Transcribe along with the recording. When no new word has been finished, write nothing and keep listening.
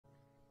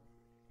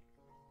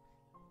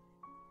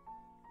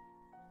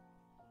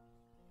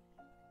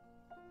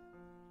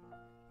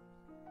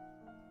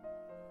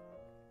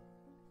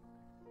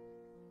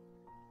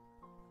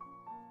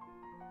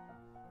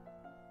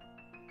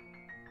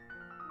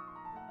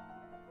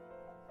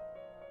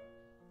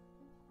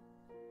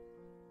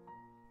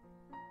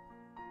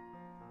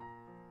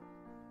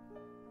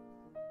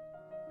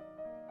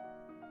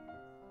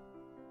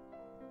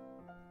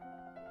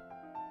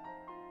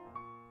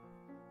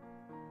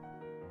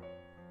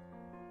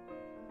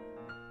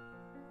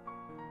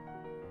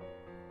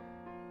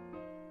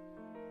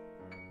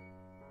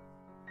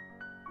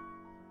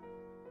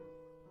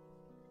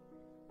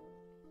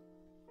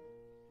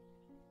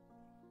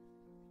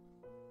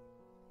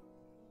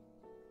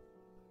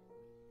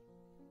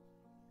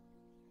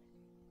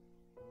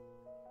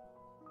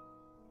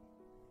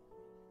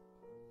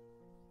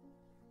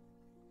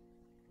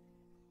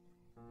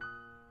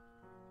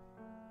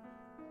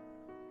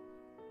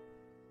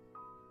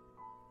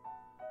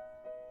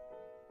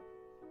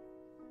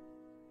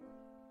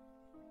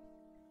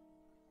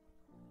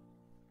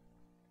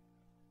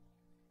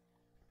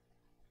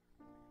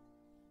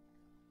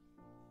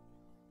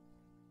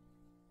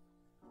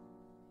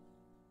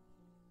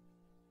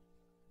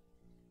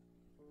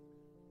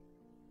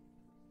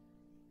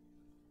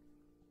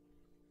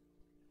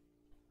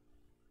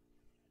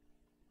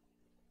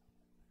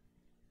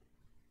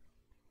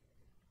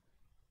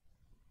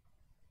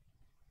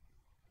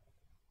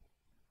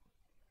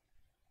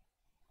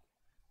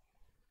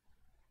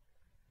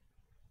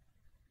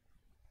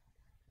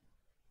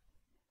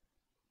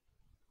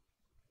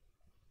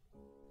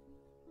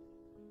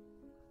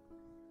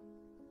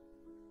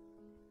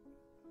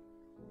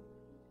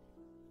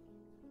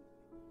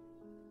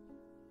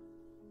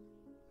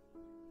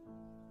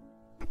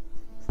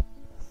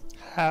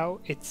How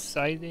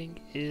exciting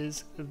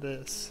is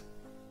this?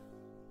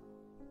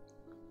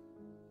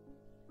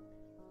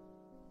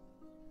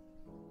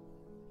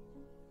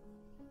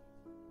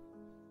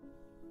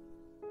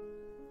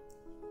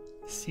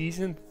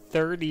 Season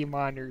 30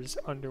 minors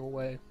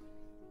underway.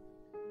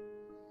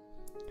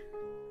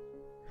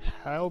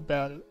 How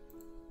about it?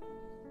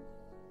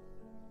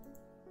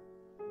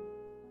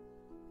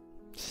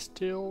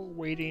 Still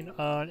waiting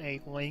on a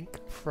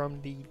link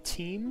from the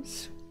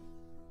teams.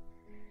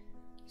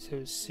 So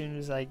as soon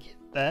as I get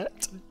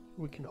that,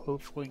 we can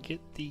hopefully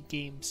get the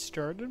game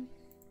started.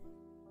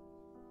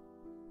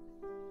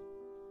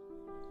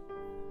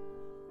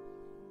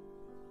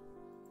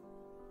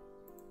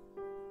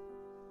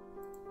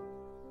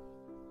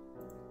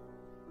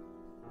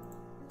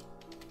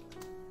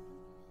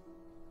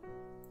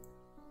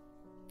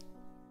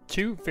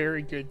 Two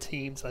very good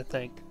teams, I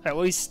think. At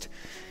least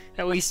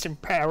in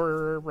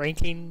power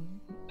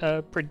ranking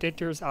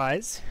predictors'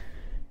 eyes.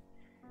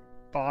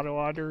 Bottle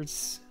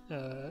Otters,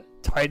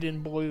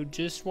 Titan Blue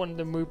just won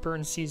the Mooper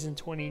in season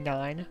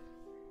 29.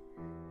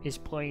 Is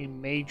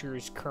playing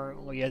majors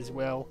currently as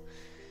well.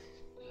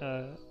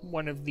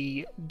 One of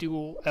the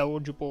dual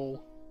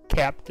eligible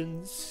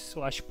captains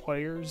 /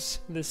 players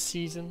this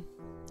season.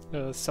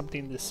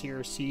 Something the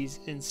CRC's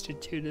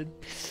instituted.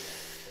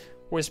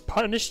 Was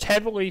punished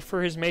heavily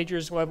for his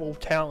majors level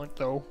talent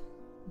though.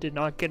 Did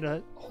not get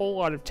a whole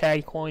lot of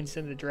tag coins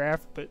in the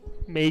draft, but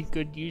made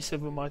good use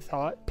of them, I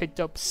thought. Picked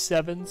up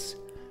 7s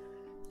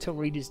to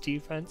lead his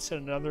defense.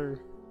 Another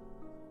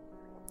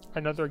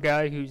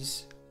guy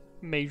whose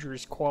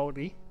majors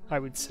quality, I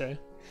would say.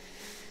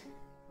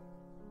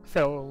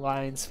 Fellow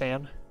Lions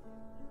fan.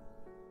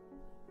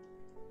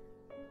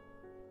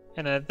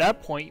 And at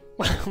that point,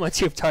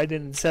 once you have tied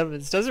in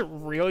 7s,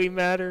 doesn't really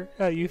matter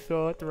how you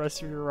fill out the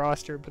rest of your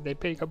roster, but they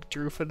pick up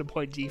Drufa to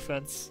play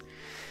defense.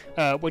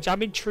 Which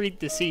I'm intrigued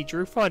to see.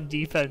 Drufa on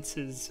defense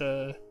is,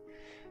 I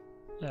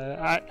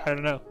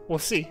don't know. We'll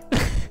see.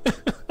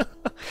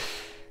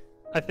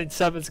 I think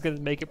 7's going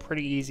to make it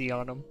pretty easy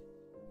on him.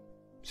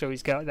 So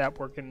he's got that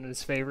working in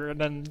his favor.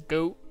 And then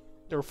Goat,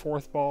 their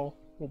 4th ball,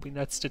 will be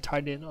next to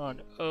tight in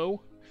on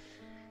O.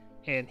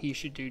 And he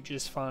should do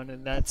just fine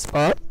in that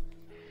spot.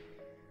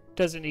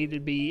 Doesn't need to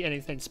be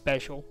anything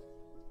special.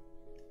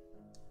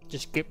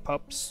 Just get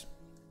pups.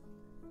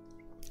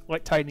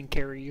 Let Titan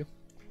carry you.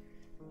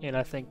 And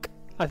I think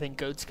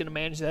Goat's gonna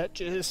manage that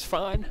just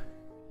fine.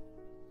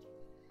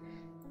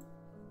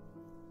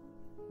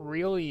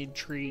 Really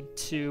intrigued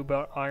too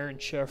about Iron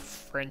Chef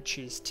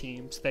French's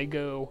teams. They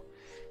go,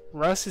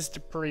 Russ is the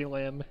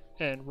prelim,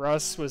 and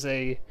Russ was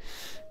a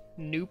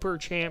Nooper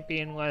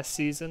champion last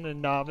season, a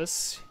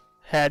novice.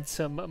 Had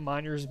some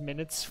minors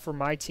minutes for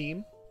my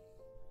team.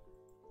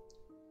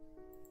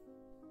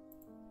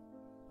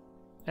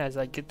 As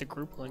I get the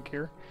group link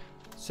here.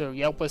 So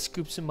Yelpa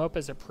scoops him up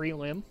as a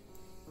prelim.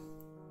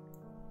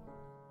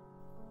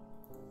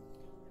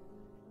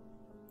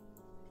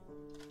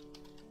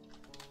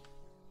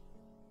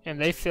 And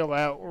they fill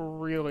out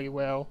really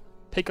well.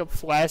 Pick up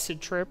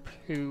Flaccid Trip,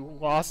 who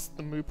lost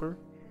the Mooper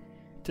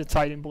to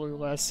Titan Blue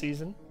last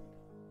season.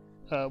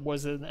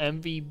 Was an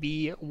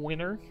MVB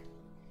winner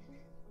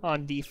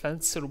on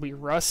defense. So it'll be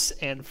Russ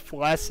and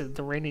Flaccid,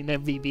 the reigning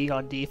MVP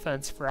on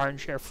defense for Iron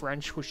Chef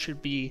French, which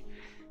should be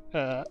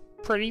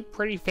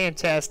pretty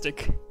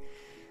fantastic. And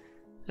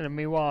then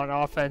meanwhile on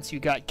offense,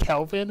 you got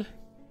Kelvin,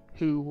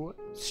 who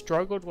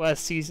struggled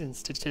last season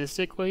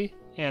statistically,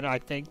 and I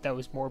think that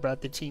was more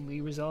about the team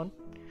he was on.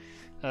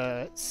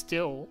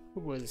 Still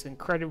was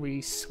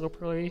incredibly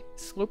slippery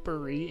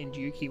and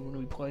jukey when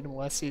we played him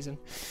last season.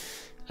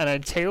 And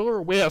then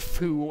TAYLORWHIFF,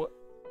 who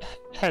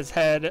has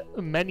had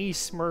many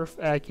Smurf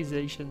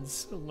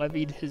accusations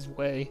levied his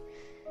way,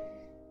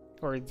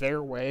 or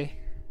their way.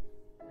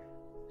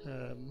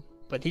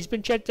 But he's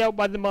been checked out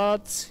by the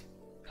mods.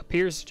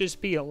 Appears to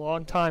just be a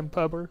long-time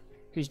pubber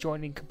who's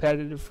joining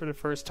competitive for the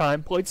first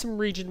time. Played some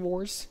Region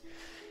Wars,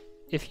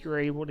 if you're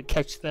able to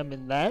catch them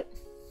in that.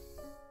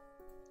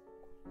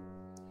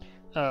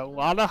 A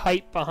lot of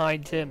hype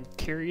behind him.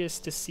 Curious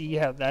to see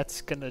how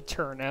that's going to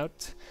turn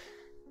out.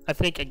 I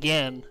think,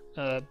 again,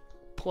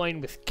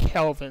 playing with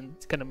Kelvin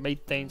is going to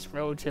make things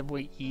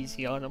relatively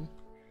easy on him.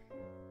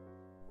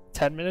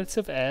 10 minutes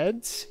of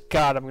ads?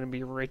 God, I'm going to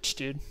be rich,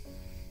 dude.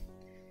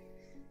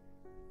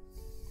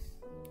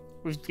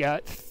 We've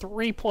got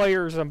 3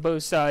 players on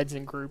both sides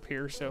in group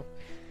here, so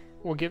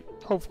we'll get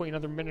hopefully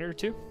another minute or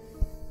two.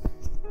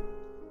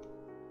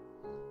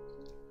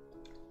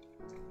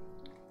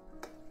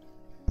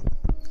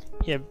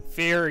 Yeah,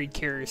 very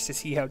curious to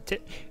see how...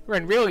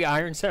 and really,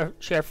 Iron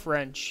Chef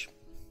French,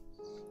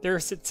 their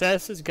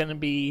success is going to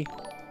be...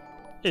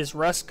 Is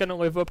Russ going to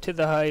live up to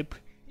the hype?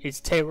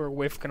 Is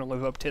TAYLORWHIFF going to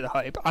live up to the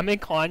hype? I'm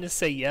inclined to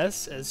say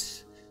yes,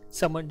 as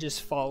someone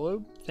just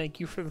followed.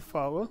 Thank you for the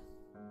follow.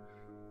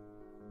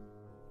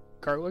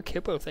 Garlic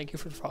Hippo, thank you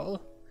for the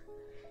follow.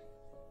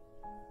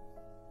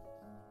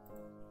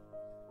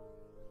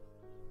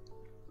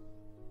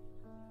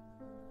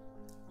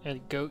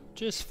 And Goat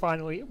just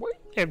finally...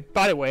 And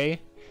by the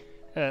way,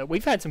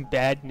 We've had some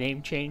bad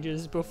name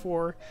changes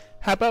before.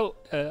 How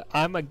about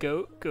I'm a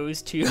Goat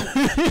goes to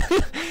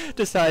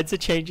decides to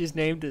change his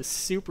name to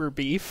Super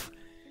Beef.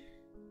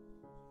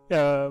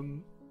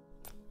 Maybe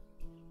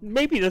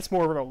that's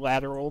more of a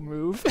lateral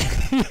move.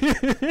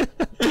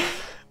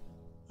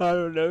 I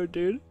don't know,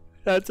 dude.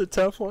 That's a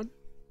tough one.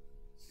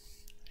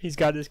 He's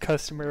got his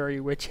customary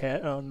witch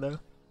hat on though.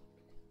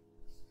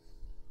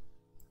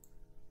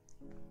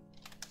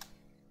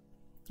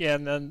 Yeah,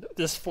 and then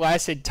this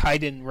Flaccid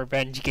Titan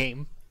revenge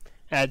game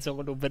adds a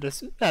little bit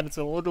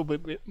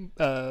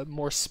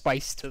more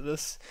spice to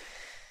this.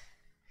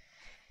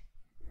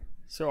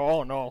 So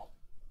all in all,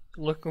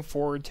 looking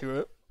forward to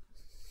it.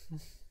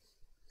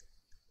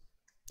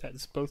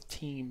 As both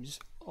teams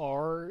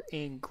are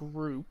in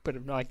group, but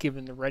have not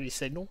given the ready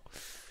signal.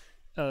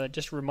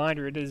 Just a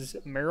reminder, it is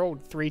Merrill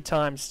 3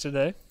 times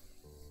today.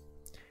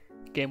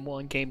 Game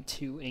 1, Game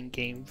 2, and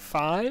Game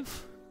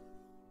 5.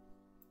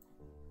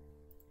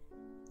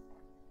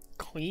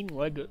 Clean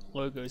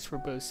logos for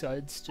both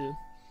sides too.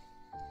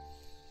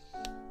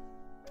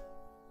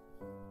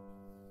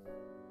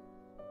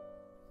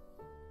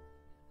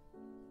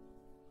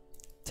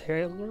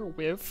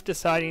 TAYLORWHIFF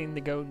deciding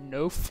to go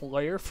no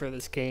flare for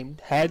this game.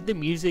 Had the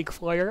music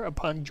flare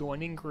upon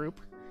joining group.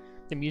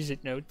 The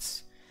music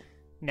notes.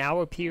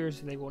 Now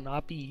appears they will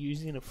not be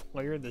using a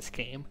flare this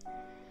game.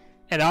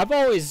 And I've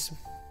always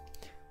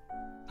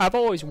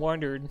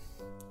wondered,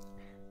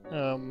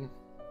 and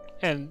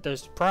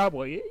there's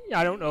probably,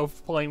 I don't know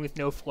if playing with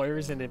no flare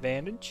is an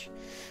advantage.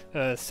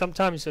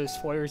 Sometimes those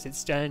flares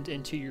extend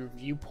into your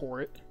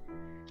viewport,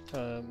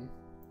 and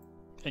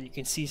you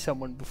can see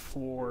someone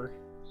before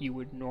you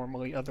would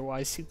normally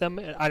otherwise see them.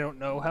 I don't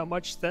know how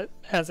much that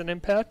has an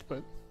impact,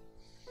 but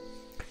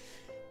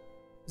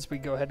as we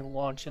go ahead and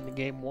launch into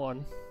Game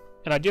 1.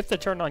 And I do have to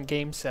turn on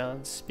game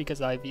sounds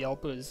because I have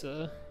Yelpa's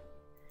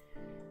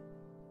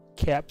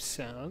cap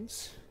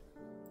sounds.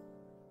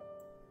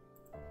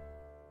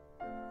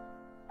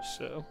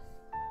 So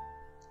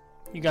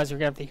you guys are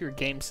gonna have to hear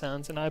game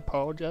sounds, and I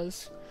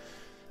apologize.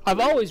 I've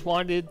always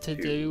wanted to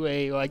do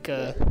a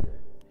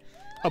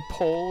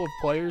poll of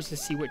players to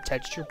see what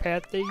texture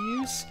path they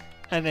use,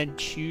 and then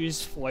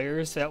choose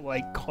flares that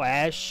like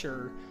clash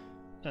or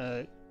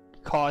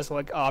cause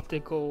like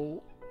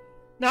optical,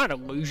 not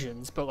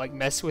illusions, but like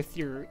mess with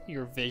your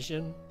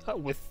vision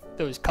with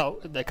those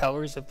the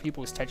colors of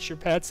people's texture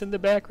paths in the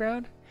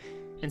background,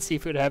 and see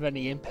if it would have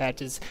any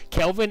impact. As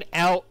Kelvin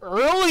out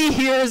early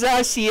here as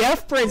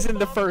ICF brings in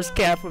the first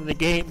cap of the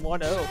game,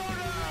 1-0.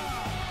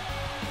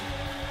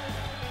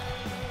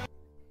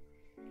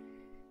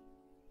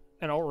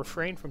 And I'll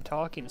refrain from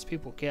talking as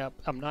people cap.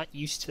 I'm not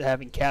used to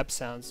having cap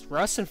sounds.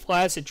 Russ and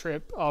Flaccid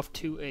Trip off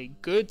to a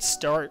good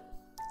start.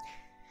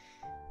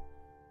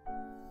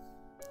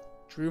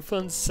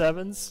 Druflin's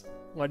 7s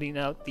letting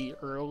out the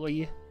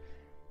early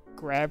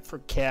grab for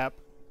cap.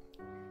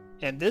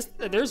 And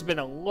there's been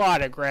a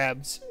lot of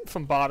grabs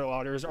from Bottle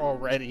Otters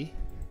already.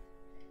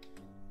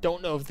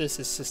 Don't know if this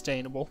is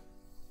sustainable.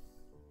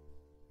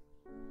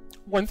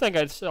 One thing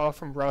I saw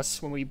from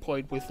Russ when we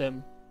played with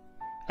him,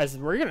 as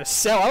we're gonna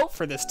sell out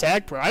for this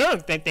tag pro. I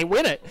don't think they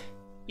win it.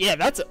 Yeah,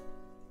 that's a.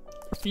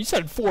 If you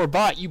said 4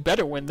 bot, you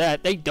better win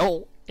that. They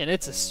don't, and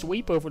it's a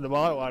sweep over the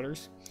Bottle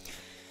Otters.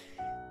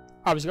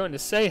 I was going to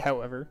say,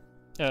 however,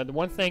 the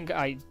one thing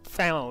I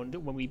found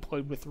when we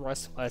played with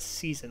Russ last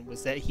season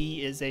was that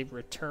he is a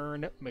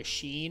return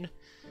machine,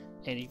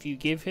 and if you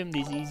give him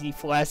these easy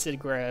flaccid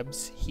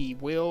grabs, he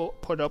will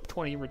put up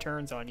 20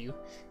 returns on you,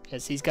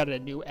 as he's got a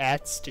new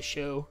ats to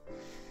show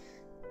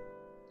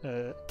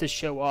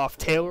off.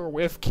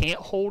 TAYLORWHIFF can't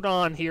hold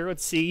on here.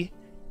 Let's see.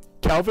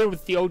 Kelvin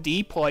with the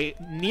OD play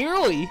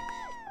nearly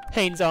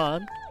hangs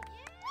on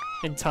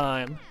in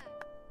time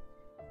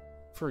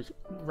for the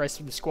rest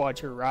of the squad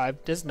to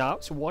arrive. Does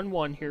not. So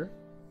 1-1 here.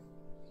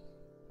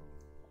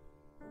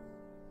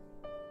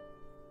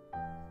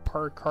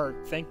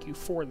 Parkart, thank you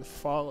for the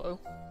follow.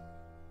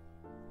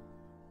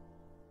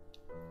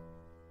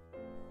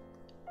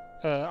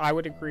 I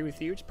would agree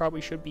with you. It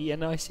probably should be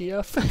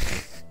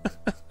NICF.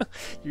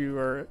 You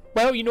are,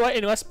 well, you know what?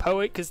 Unless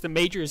Poet, because the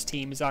majors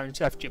team is Iron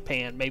Chef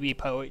Japan. Maybe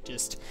Poet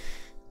just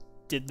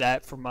did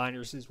that for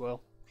minors as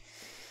well.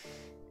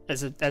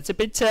 That's a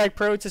big tag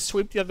pro to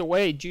sweep the other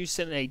way.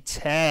 Juicing a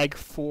tag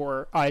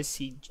for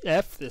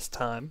ICF this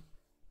time,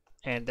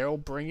 and they'll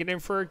bring it in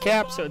for a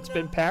cap. So it's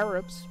been power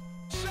ups.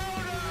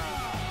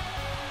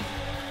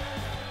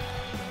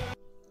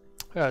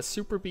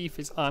 Super Beef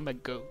is I'm a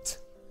Goat.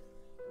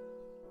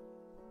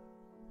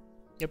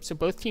 Yep, so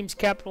both teams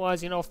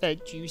capitalizing off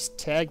that Juice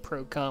Tag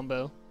Pro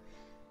combo.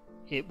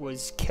 It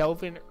was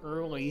Kelvin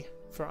early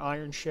for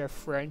Iron Chef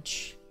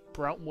French.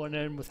 Brought one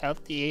in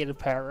without the aid of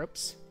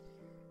power-ups.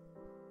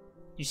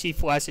 You see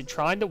Flaccid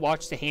trying to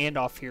watch the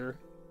handoff here.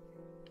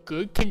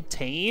 Good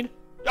contain.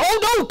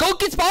 Oh no! Goat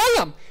gets by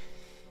him!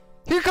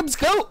 Here comes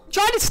Goat!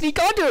 Trying to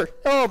sneak under!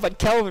 Oh, but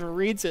Kelvin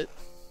reads it.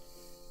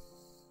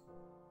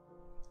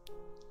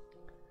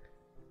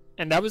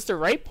 And that was the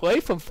right play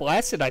from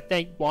Flaccid, I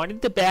think.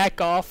 Wanted to back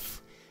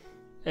off,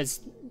 as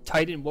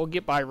Titan will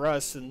get by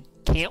Russ, and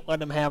Can't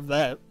let him have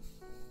that.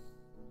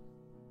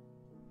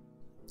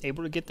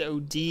 Able to get the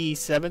OD.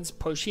 Sevens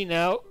pushing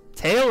out.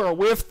 Taylor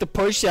with the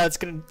push out. It's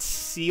going to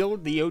seal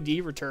the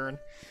OD return.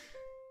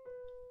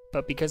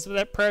 But because of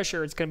that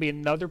pressure, it's going to be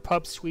another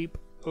pup sweep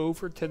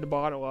over to the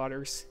bottle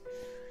otters.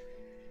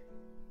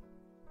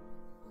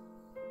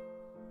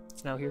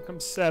 So now here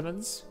comes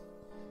sevens.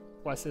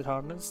 Blessed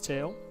on his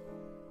tail.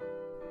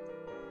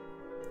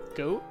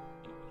 Goat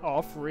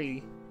off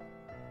re.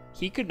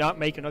 He could not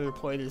make another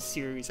play this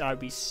series. I'd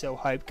be so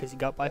hyped because he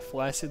got by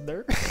Flaccid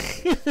there.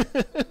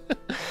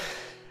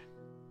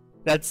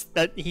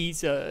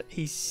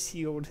 He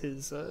sealed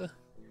his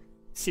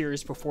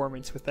series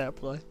performance with that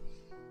play.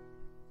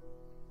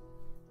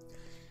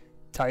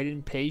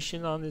 Titan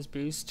patient on this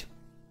boost.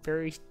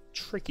 Very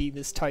tricky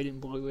this Titan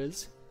blue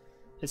is.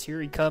 As here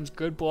he comes,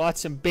 good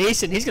blots and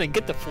base, and he's gonna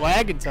get the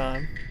flag in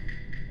time.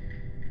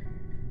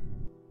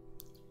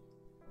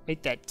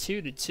 Make that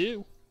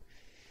 2-2.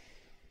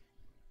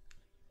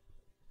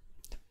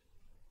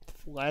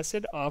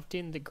 Flaccid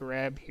opting the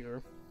grab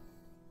here.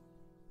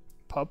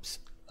 Pups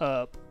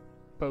up.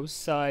 Both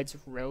sides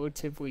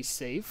relatively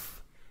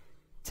safe.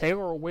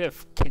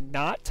 TAYLORWHIFF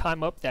cannot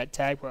time up that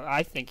tag pro.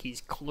 I think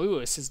he's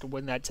clueless as to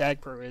when that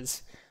tag pro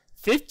is.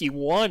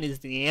 51 is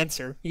the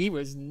answer. He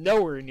was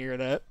nowhere near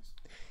that.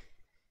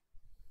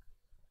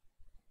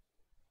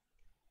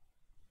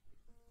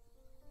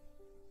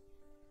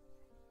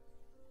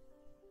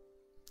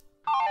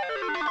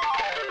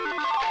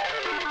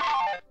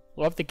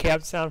 Love the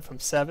cap sound from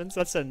sevens.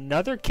 That's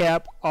another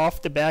cap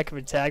off the back of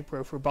a tag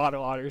pro for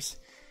bottle otters.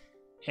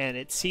 And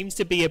it seems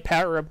to be a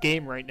power-up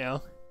game right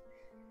now.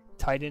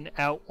 Titan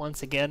out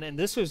once again. And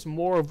this was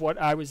more of what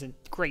I was in.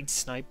 Great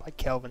snipe by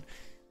Kelvin.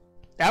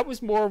 That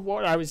was more of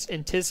what I was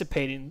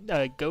anticipating.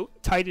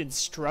 Goat Titan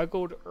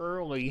struggled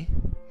early.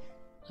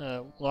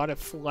 A lot of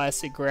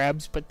flaccid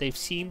grabs, but they've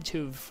seemed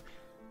to have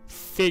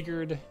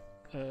figured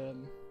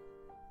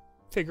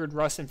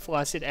Russ and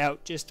Flaccid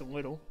out just a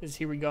little. As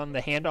here we go on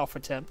the handoff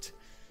attempt.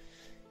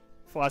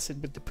 Flaccid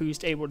with the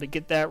boost able to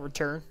get that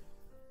return.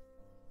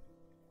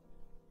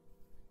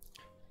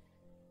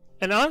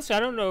 And honestly, I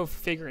don't know if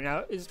figuring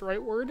out is the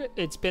right word.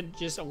 It's been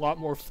just a lot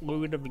more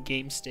fluid of a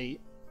game state.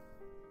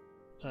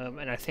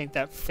 And I think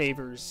that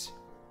favors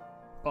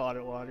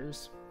bottle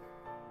otters.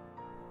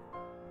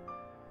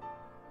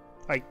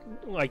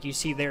 Like you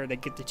see there, they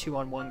get the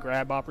 2-on-1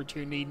 grab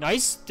opportunity.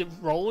 Nice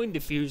rolling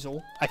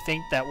defusal, I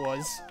think that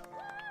was.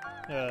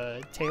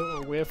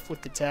 TAYLORWHIFF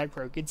with the tag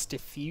pro gets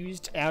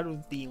diffused out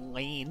of the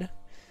lane.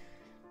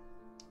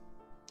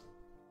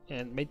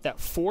 And make that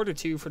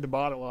 4-2 for the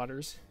bottle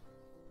otters.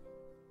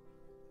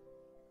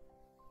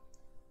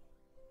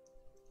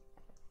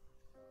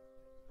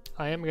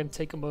 I am going to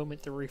take a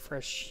moment to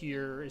refresh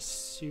here as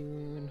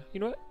soon.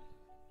 You know what?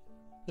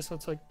 This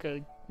looks like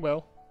a,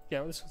 well,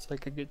 yeah, this looks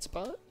like a good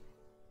spot.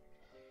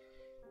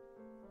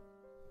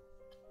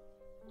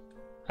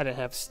 I didn't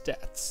have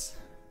stats.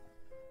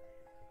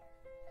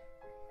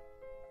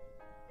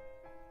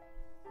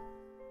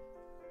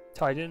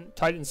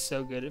 Titan's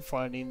so good at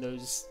finding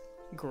those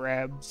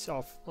grabs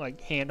off,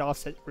 like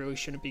handoffs that really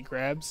shouldn't be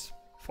grabs.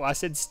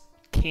 Flaccid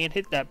can't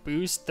hit that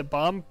boost. The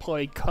bomb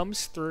play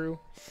comes through.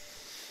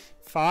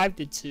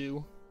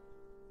 5-2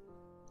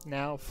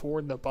 now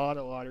for the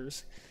bottle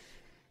otters.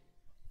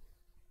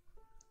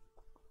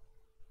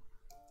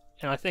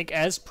 And I think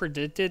as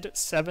predicted,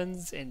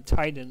 sevens and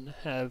Titan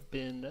have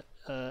been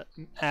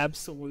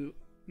absolute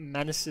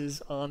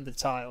menaces on the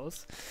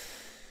tiles.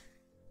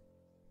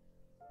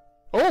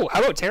 Oh, how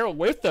about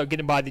TAYLORWHIFF though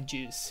getting by the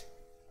juice?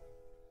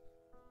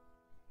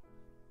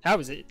 That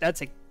was it.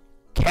 That's a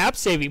cap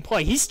saving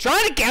play. He's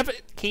trying to cap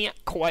it.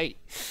 Can't quite.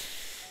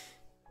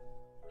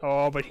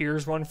 Oh, but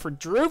here's one for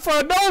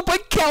Drufa. No,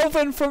 but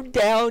Kelvin from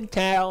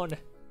downtown.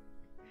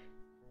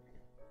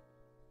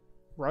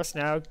 Russ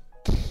now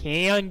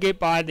can get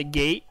by the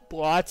gate.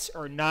 Blots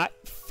are not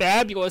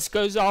fabulous.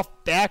 Goes off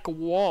back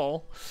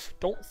wall.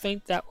 Don't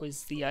think that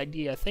was the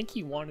idea. I think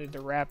he wanted to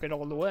wrap it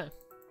all the way.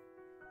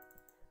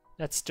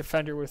 That's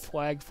defender with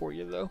flag for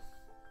you, though.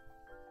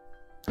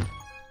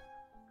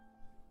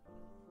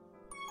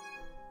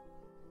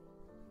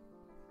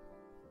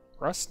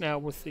 Russ now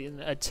with an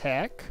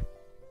attack.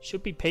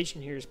 Should be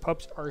patient here as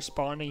pups are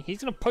spawning.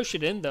 He's going to push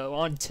it in, though,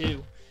 on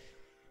 2.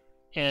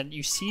 And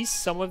you see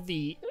some of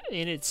the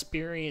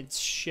inexperience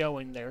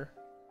showing there.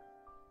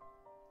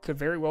 Could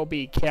very well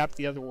be capped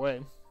the other way.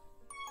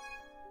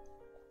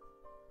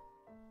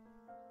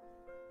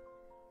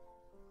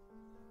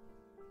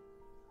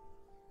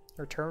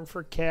 Return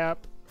for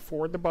cap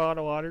for the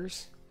bottle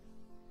otters.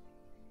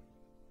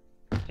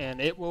 And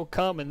it will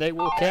come and they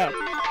will cap.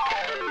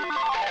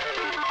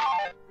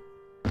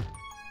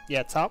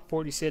 Yeah, top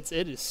 46.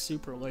 It is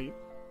super late.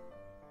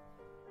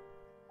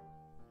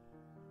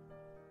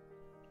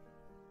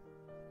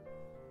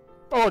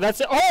 Oh, that's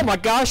it. Oh my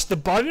gosh, the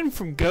button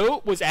from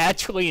GOAT was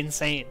actually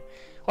insane.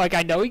 Like,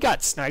 I know he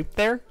got sniped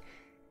there.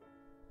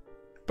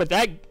 But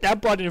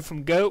that button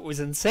from GOAT was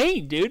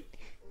insane, dude.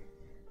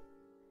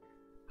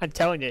 I'm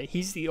telling you,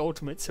 he's the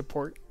ultimate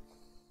support.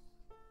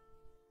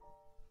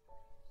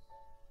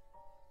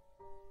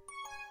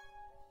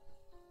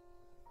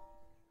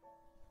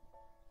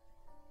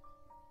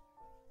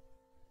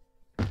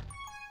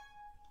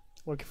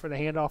 Looking for the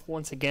handoff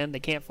once again. They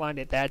can't find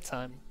it that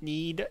time.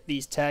 Need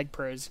these tag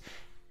pros.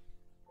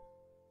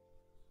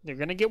 They're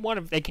going to get one.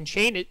 If they can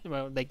chain it.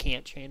 Well, they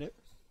can't chain it.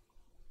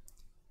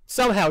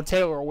 Somehow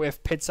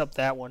TAYLORWHIFF picks up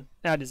that one.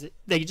 Now does it?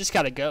 They just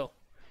got to go.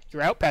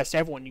 You're out past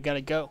everyone. You got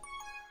to go.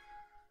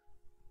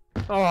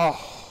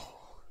 Oh.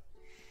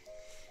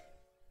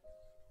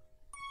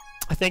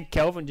 I think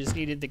Kelvin just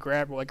needed the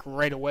grab like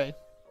right away.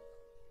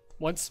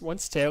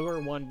 Once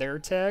Taylor won their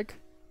tag,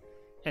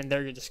 and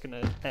they're just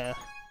going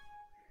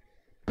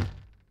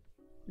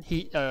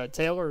to...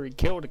 Taylor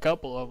killed a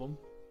couple of them.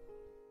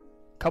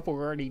 A couple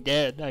were already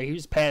dead. He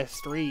was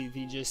past 3 if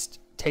he just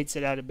takes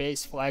it out of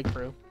base flag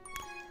pro.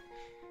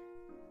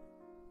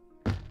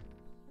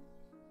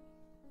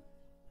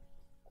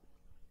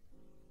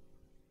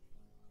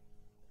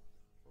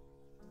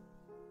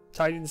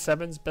 Titan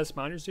 7's best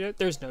miners yet?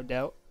 There's no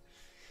doubt.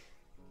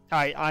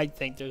 I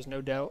think there's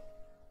no doubt.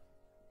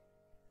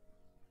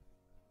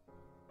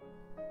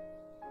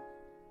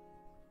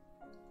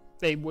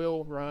 They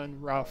will run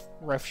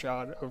rough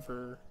shot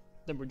over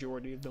the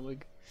majority of the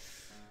league.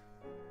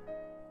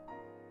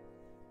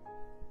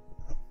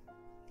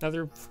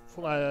 Another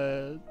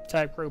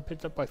tag pro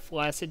picked up by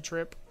Flaccid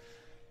Trip.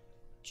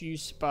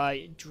 Juiced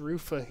by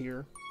Drufa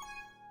here.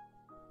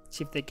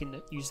 See if they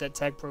can use that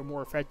tag pro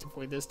more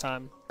effectively this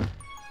time.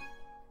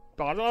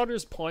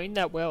 Otters playing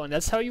that well, and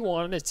that's how you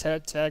want it to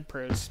tag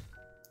pros.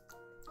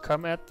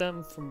 Come at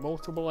them from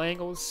multiple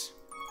angles.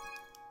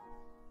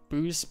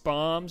 Boost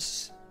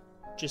bombs.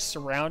 Just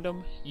surround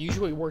them.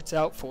 Usually works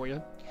out for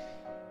you.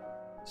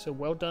 So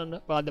well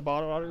done by the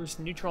Otters.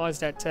 Neutralize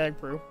that tag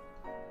pro.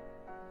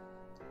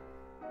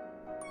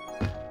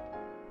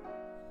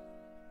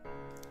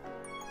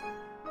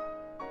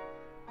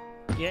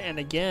 Yeah, and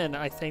again,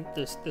 I think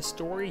the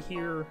story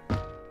here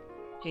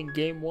in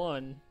game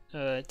 1,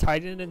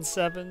 Titan and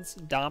 7's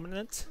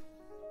dominant.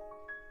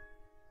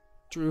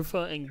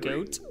 Drufa and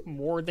Goat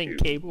more than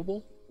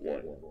capable.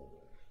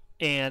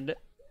 And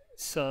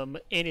some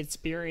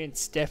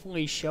inexperience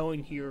definitely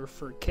showing here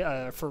for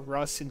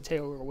Russ and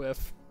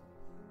TAYLORWHIFF.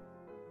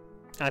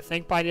 I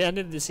think by the end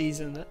of the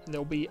season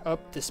they'll be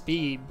up to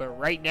speed, but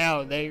right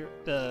now they're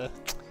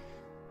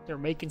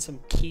making some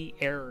key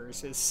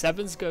errors. As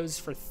 7's goes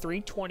for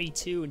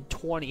 322 and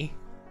 20.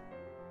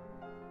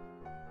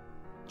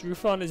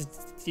 Drufa on his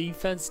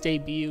defense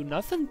debut,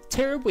 nothing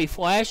terribly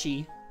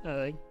flashy.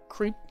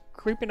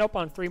 Creeping up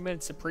on 3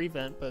 minutes of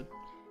prevent, but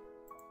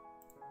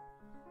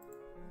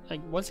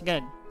once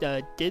again,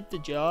 did the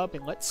job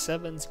and let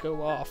 7's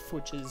go off,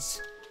 which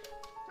is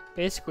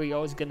basically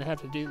all he's going to have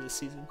to do this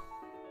season.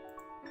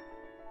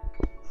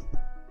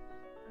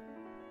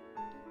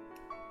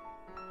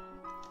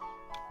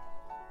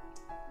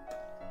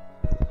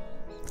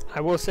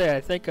 I will say, I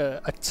think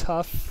a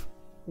tough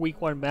week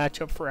 1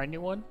 matchup for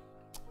anyone,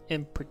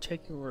 in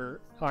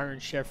particular Iron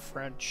Chef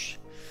French,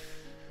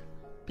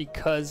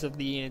 because of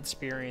the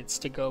inexperience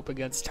to go up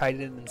against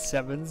Titan and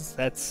 7's.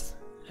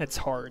 That's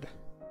hard.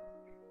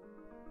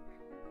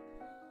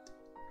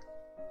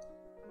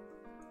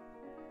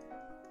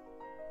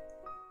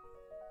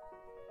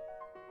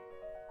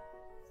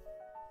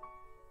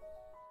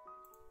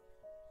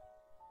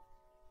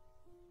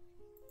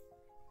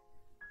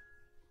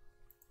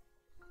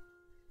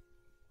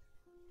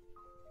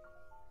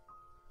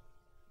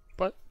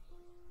 But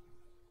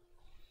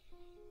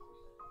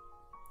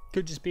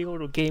could just be a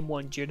little game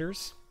 1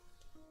 jitters.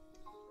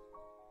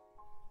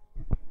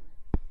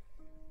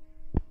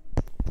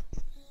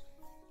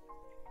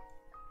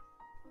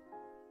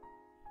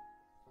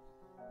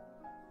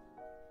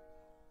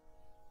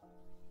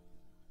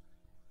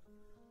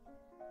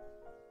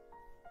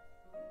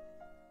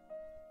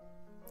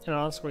 And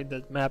honestly,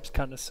 the map's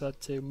kind of set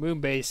too.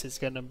 Moonbase is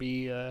going to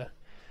be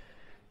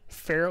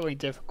fairly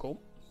difficult.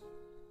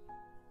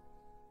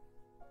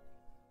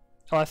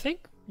 Oh, I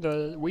think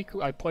the week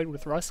I played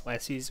with Russ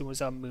last season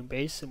was on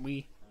Moonbase, and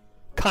we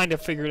kind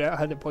of figured out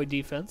how to play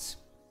defense.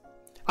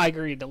 I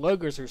agree, the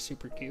logos are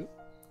super cute.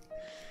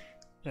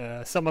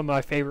 Some of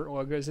my favorite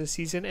logos this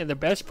season, and the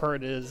best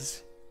part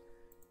is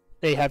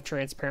they have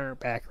transparent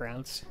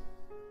backgrounds.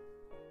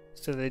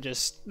 So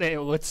they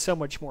look so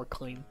much more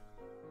clean.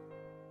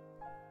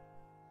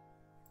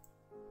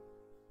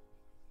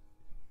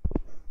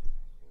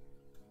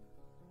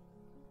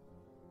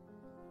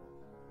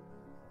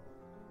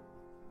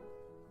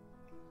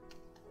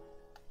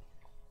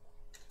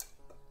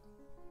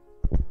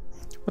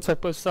 Looks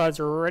like both sides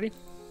are ready.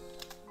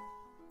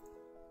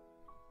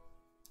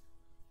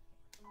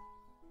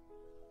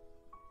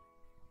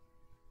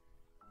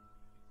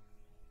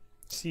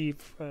 See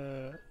if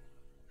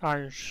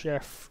Iron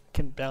Chef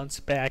can bounce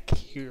back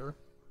here.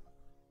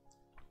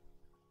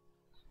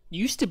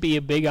 Used to be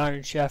a big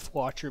Iron Chef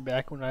watcher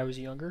back when I was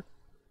younger.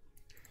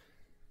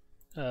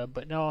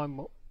 But now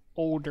I'm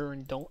older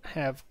and don't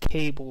have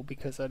cable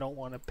because I don't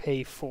want to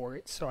pay for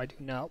it, so I do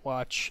not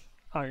watch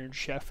Iron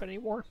Chef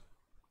anymore.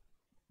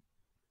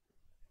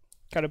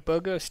 Got a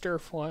BOGO stir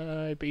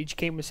fly, but each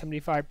came with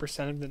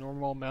 75% of the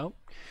normal amount.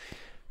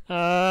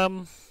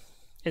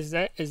 Is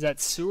that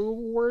sewer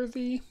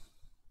worthy?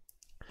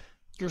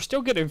 you're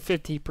still getting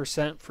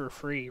 50% for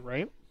free,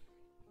 right?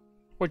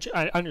 Which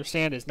I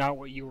understand is not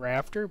what you were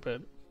after,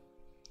 but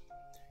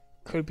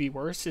could be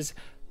worse.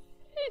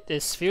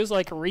 This feels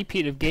like a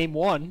repeat of game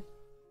 1.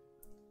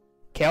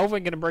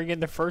 Calvin gonna bring in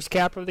the first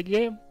cap of the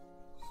game.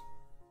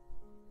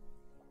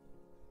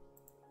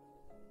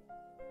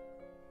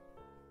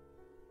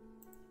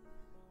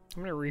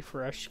 I'm gonna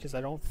refresh because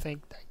I don't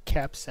think that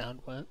cap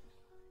sound went.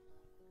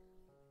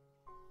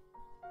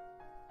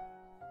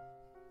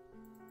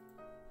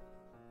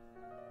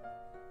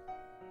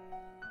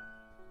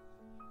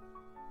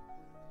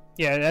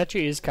 Yeah, it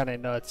actually is kind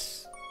of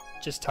nuts,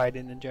 just tied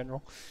in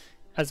general,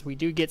 as we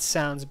do get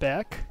sounds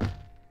back.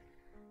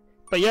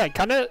 But yeah,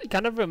 kind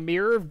of a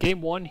mirror of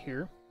game 1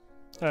 here.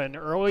 An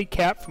early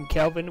cap from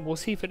Calvin. We'll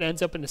see if it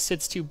ends up in a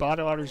 6-2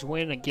 bottle Otters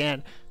win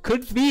again.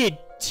 Could be a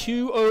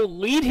 2-0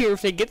 lead here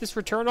if they get this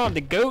return on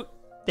the GOAT.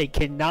 They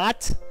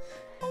cannot.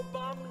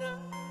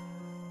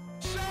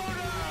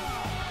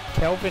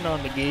 Calvin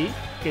on the gate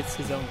gets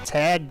his own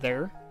tag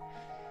there.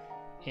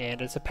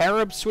 And it's a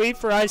power-up sweep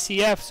for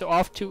ICF, so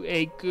off to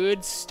a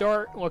good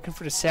start. Looking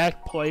for the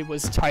sack play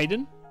was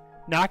Titan.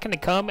 Not going to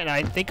come, and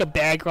I think a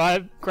bad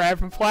grab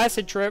from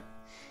Flaccid Trip.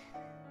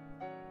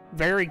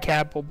 Very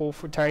capable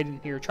for Titan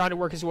here. Trying to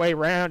work his way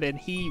around, and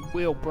he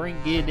will bring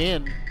it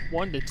in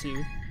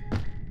 1-2.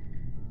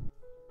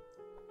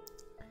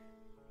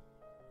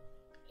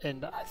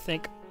 And I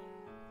think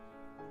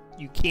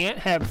you can't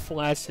have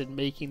Flaccid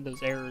making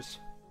those errors.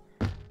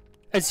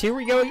 As here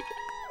we go.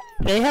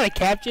 They had a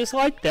cap just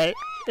like that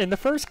in the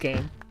first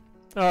game.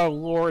 Oh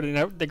lord,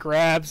 and the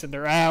grabs, and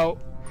they're out.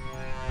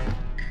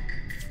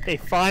 They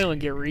finally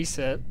get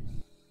reset.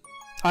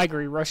 I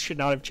agree, Russ should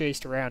not have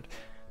chased around.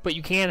 But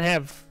you can't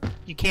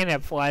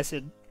have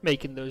Flaccid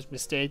making those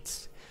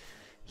mistakes.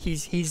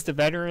 He's the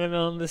veteran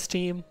on this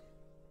team,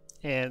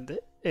 and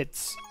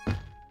it's,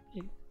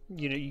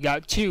 you know, you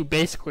got 2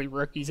 basically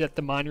rookies at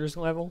the minors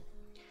level.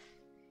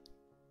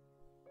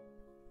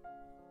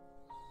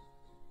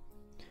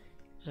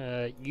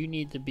 You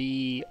need to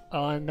be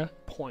on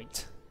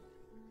point.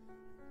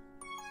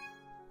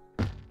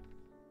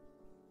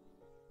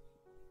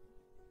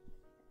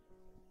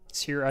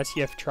 Here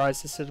ICF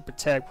tries to set up a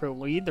tag pro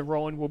lead. The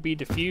roll-in will be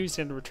diffused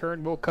and the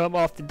return will come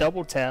off the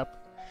double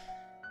tap.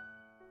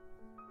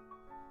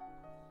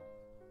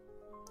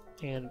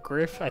 And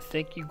Griff, I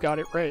think you got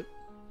it right.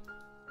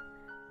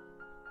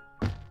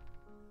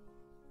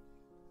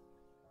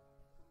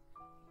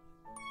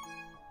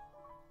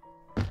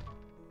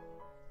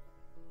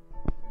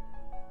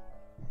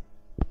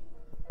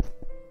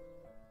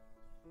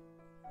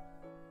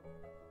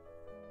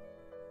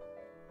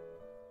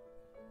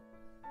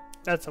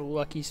 That's a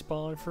lucky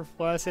spawn for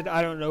Flaccid.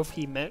 I don't know if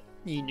he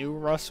knew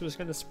Russ was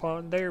going to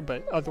spawn there,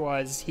 but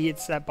otherwise he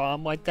hits that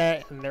bomb like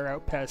that and they're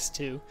out past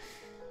 2.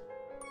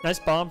 Nice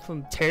bomb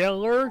from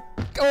Taylor.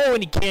 Oh,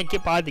 and he can't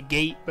get by the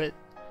gate, but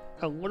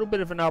a little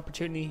bit of an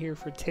opportunity here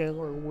for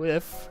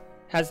TAYLORWHIFF.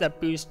 Has that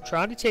boost,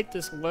 trying to take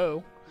this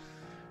low.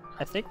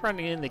 I think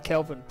running into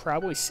Kelvin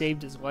probably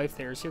saved his life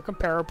there. So here come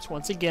power-ups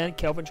once again.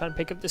 Kelvin trying to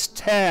pick up this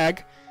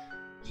tag.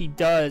 He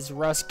does.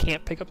 Russ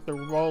can't pick up the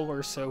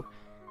roller, so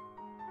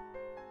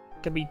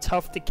gonna be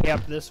tough to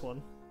cap this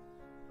one.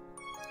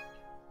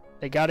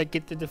 They gotta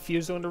get the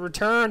defusal in the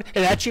return.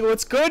 It actually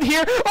looks good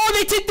here. Oh,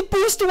 they take the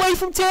boost away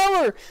from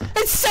Taylor.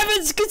 And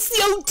Sevens gets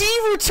the OD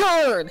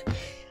return.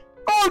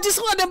 Oh,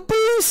 just let him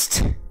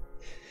boost.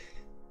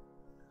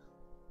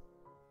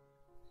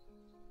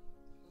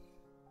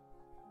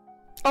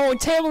 Oh,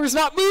 and Taylor's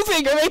not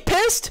moving. Are they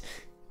pissed?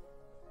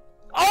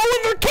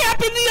 Oh, and they're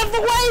capping the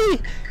other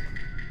way.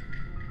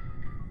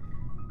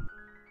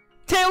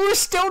 Taylor's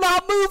still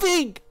not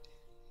moving.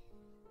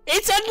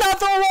 It's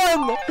another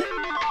one!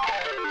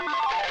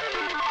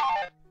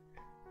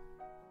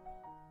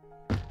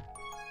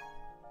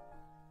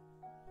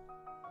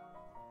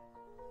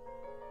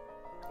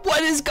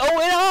 What is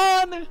going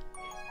on?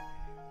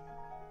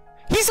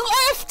 He's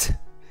left!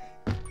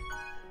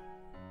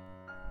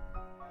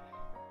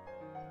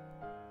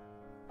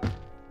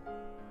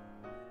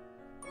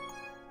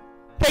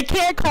 They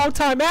can't call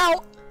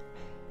timeout!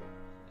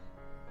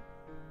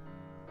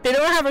 They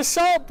don't have a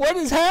sub! What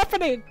is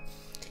happening?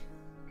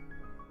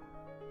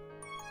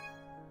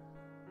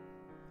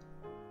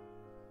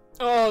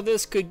 Oh,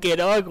 this could get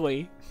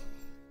ugly.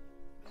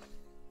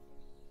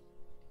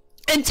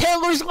 And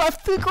Taylor's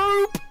left the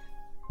group!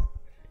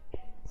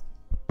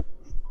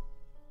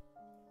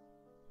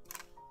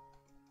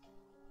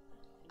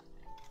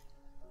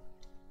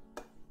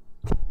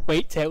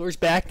 Wait, Taylor's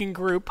back in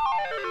group.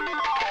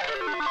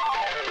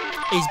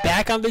 He's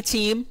back on the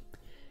team.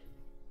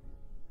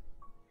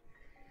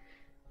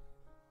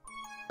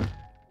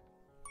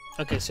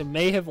 Okay, so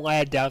may have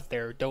lagged out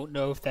there. Don't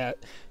know if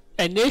that...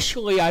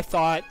 Initially, I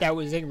thought that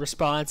was in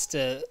response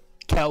to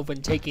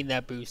Kelvin taking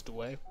that boost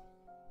away.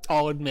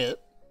 I'll admit,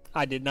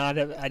 I did not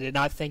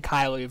think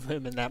highly of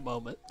him in that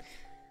moment.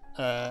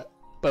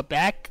 But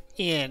back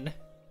in,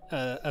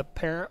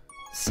 apparent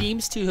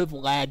seems to have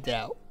lagged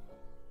out.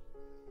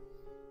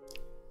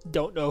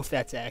 Don't know if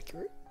that's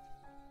accurate.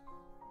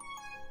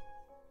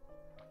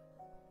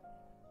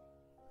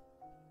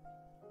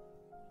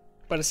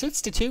 But a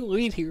 6-2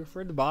 lead here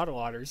for the Bottle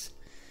Otters.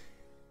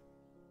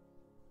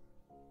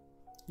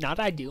 Not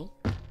ideal.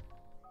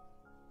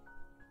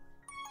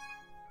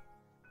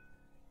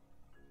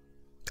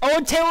 Oh,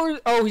 and Taylor...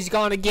 Oh, he's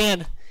gone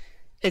again.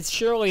 It's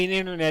surely an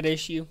internet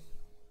issue.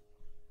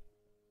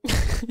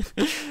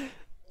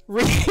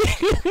 What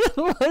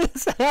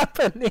is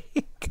happening?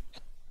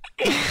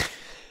 It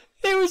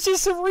was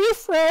just a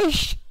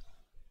refresh.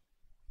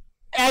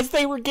 As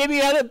they were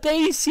getting out of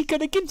base, he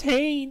could have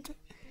contained.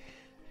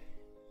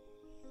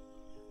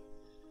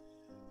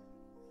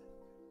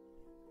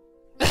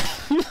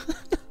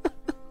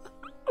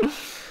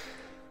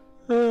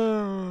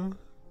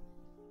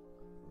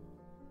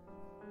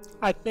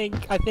 I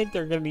think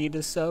they're gonna need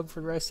a sub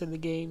for the rest of the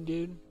game,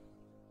 dude.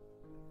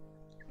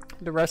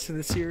 The rest of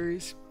the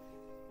series.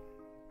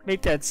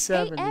 Make that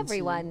 7. Hey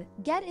everyone,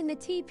 get in the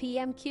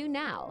TPM queue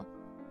now.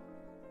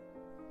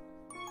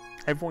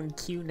 Everyone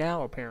queue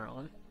now,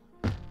 apparently.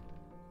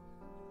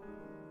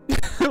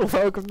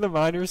 Welcome to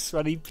Miners,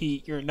 Sweaty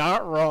Pete. You're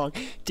not wrong.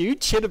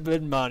 Dude should have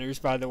been Miners,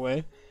 by the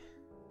way.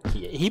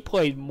 He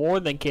played more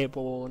than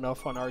capable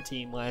enough on our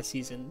team last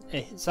season.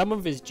 Some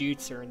of his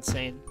jutes are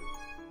insane.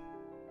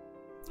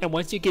 And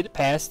once you get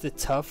past the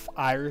tough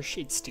Irish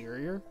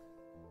exterior,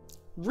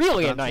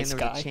 really a nice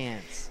guy.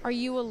 Are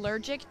you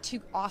allergic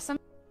to awesome?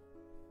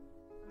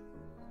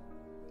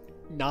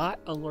 Not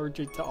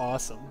allergic to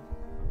awesome.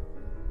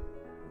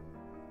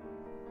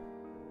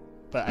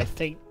 But I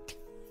think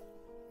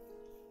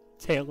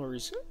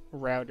Taylor's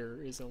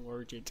router is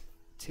allergic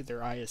to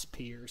their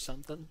ISP or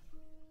something.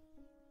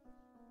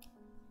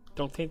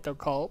 Don't think they'll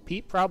call it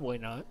Pete? Probably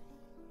not.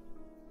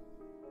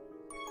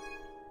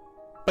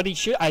 But he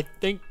should. I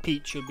think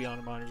Pete should be on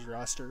a Miners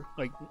roster.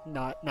 Like,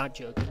 not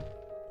joking.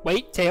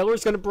 Wait,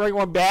 Taylor's gonna bring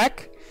one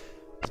back?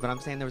 That's what I'm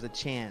saying. There was a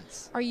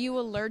chance. Are you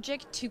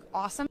allergic to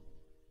awesome?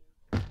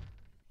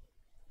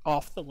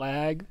 Off the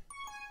lag.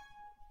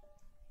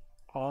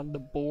 On the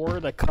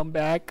board, a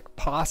comeback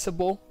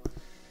possible.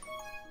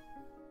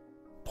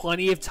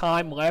 Plenty of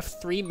time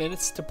left. 3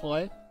 minutes to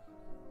play.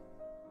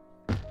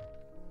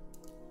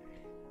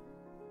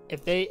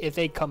 If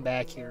they come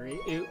back here,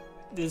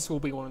 this will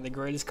be one of the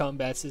greatest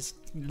combats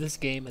this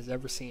game has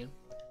ever seen.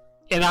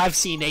 And I've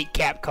seen 8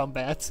 cap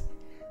combats.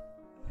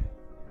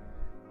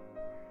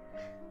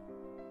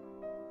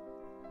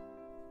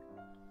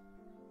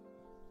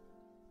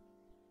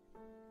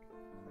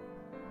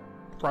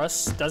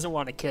 Russ doesn't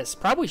want to kiss.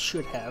 Probably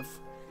should have,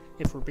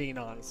 if we're being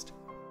honest.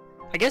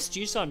 I guess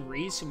Juice on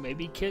Reese, who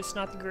maybe kiss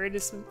not the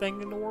greatest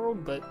thing in the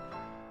world, but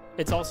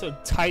it's also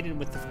tightened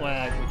with the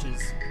flag, which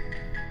is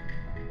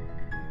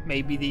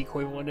maybe the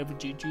equivalent of a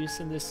Juice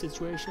in this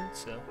situation,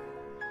 so.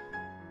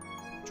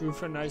 Drew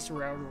for a nice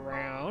round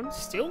around.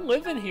 Still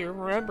living here.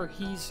 Remember,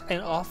 he's an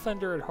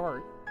offender at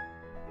heart.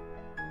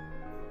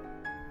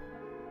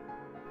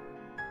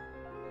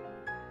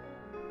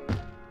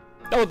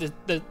 Oh,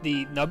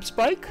 the nub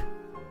spike?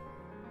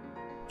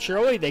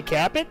 Surely they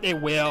cap it? They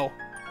will.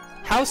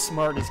 How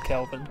smart is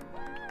Kelvin?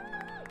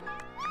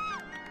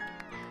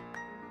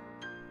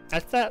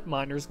 That's that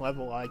Miners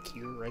level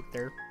IQ right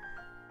there.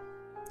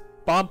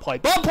 Bomb play.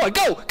 Bomb play!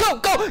 Go! Go!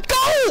 Go!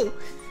 Go!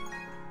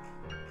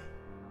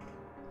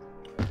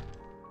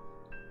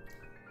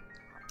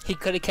 He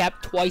could have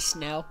capped twice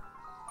now.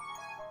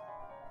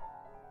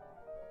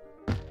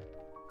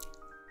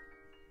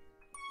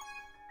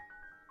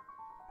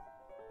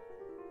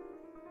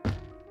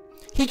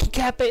 He can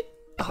cap it.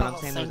 But I'm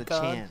saying there's a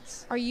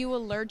chance. Are you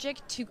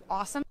allergic to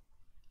awesome?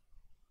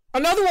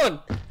 Another one!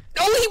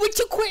 Oh, he went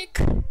too quick!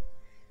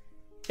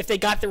 If they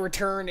got the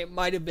return, it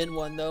might have been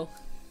one, though.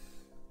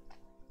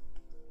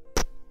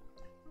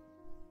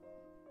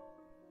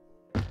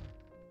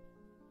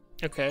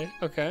 Okay,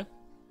 okay.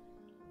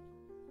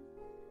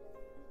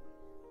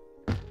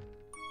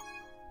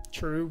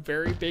 True,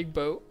 very big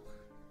boat.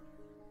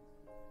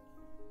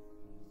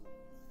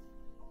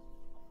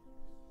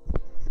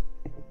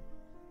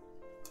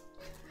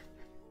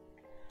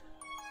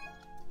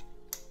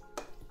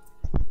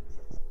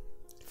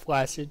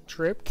 Flaccid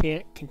trip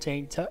can't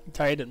contain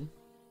Titan.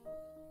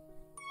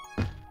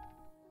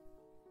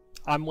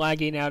 I'm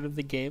lagging out of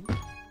the game.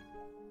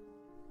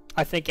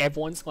 I think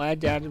everyone's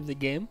lagged out of the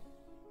game.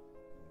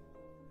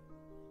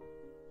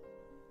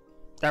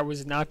 That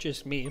was not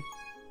just me.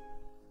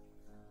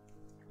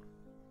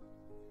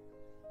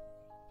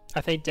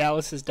 I think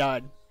Dallas has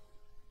died.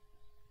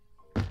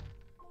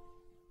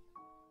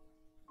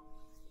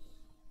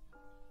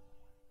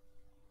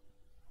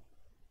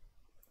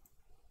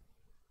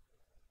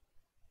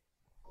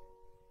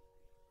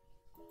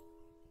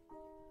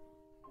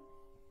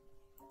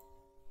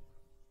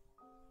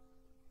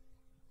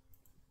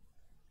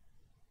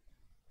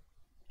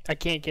 I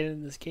can't get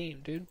in this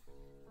game, dude.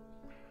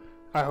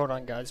 Alright, hold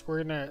on, guys.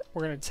 We're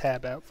gonna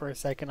tab out for a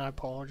second. I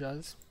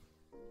apologize.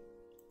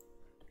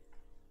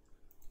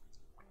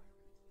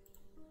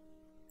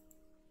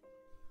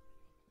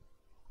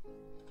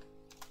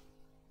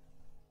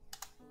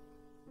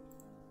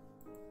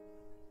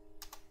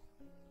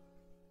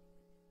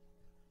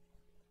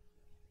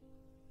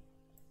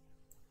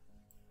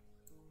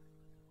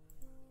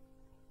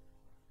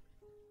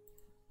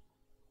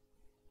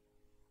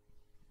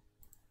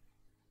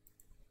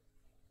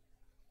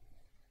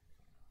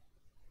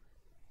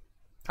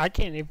 I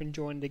can't even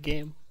join the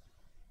game.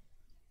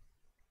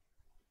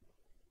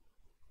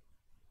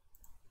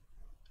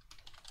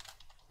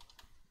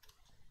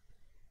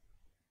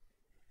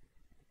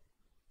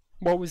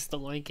 What was the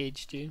link,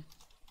 HD?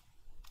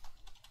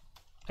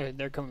 Oh,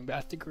 they're coming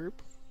back to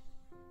group.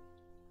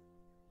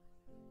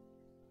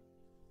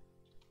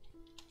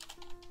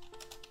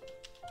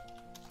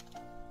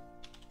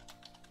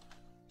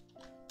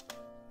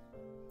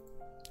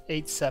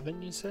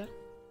 $8.7, you said?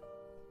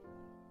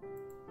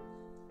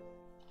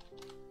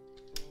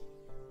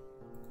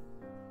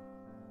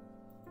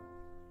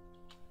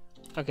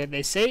 Okay,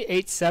 they say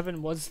 8.7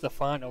 was the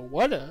final.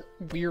 What a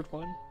weird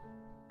one.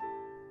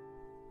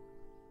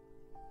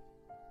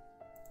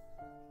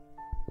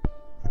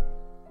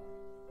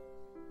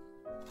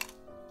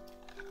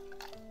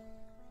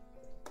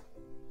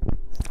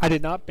 I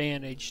did not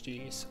ban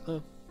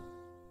HDs.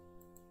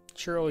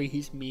 Surely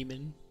he's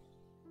memeing.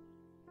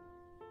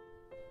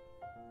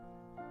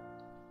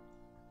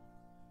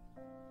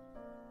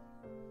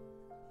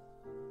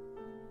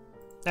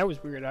 That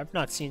was weird. I've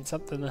not seen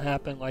something that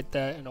happened like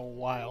that in a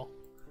while.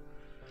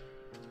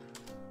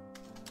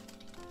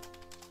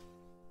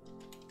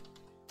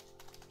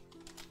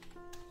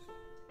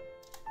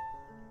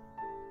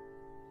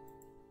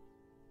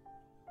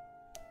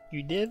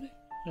 You did?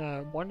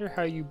 Wonder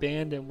how you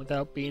banned him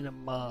without being a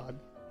mod.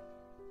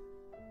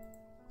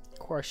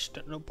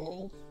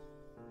 Questionable.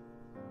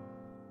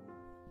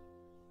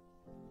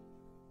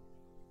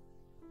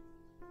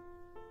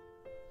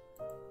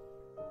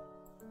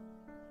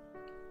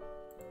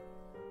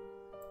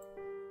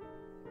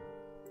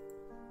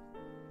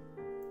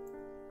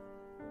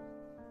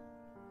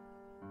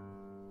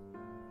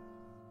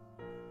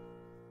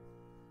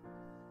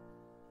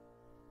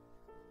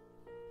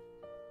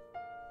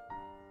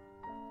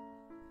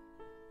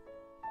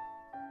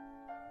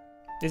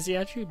 Is he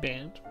actually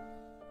banned?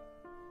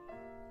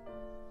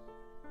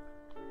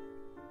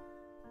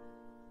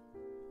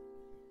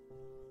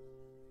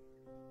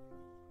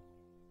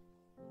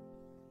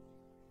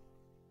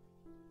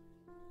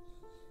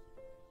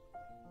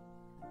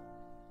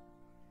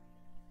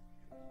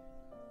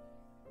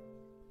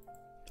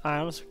 I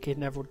honestly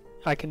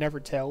I can never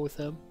tell with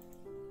him.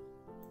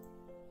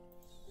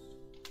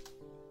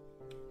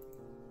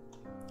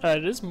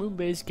 It is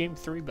Moonbase Game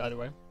 3, by the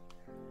way.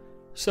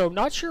 So, I'm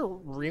not sure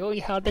really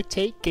how to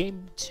take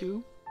Game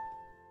 2.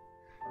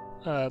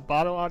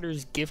 Bottle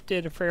Otters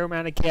gifted a fair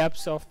amount of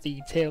caps off the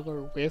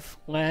TAYLORWHIFF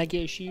lag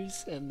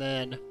issues, and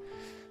then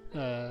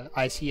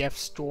ICF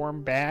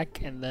storm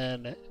back, and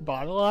then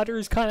Bottle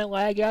Otters kind of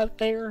lag out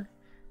there.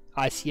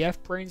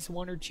 ICF brings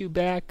 1 or 2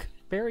 back.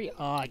 Very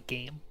odd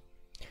game.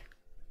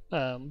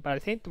 But I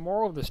think the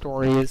moral of the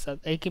story is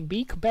that they can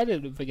be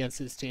competitive against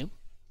this team.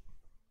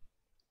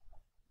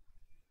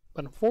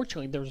 But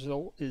unfortunately, the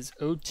result is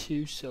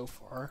 0-2 so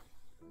far.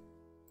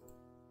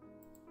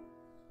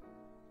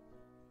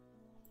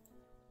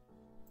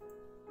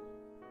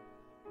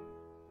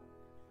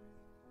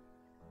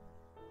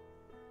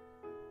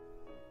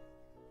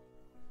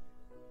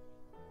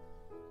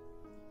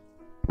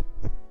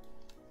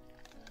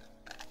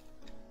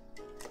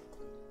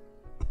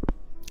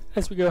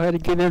 As we go ahead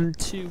and get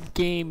into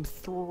Game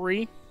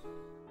 3.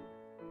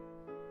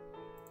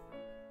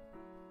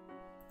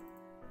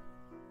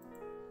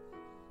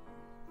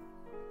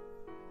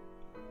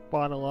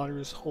 Bottle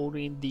Otters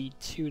holding the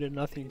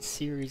 2-0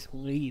 series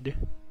lead.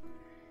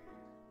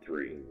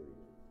 3,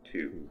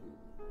 2,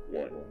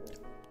 1.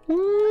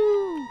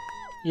 Woo!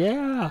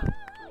 Yeah!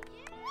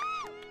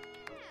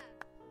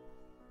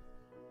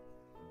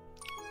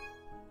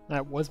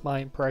 That was my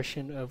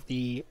impression of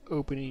the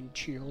opening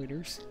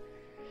cheerleaders.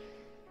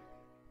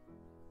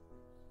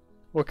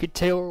 What could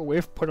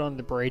TAYLORWHIFF put on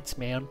the braids,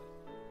 man?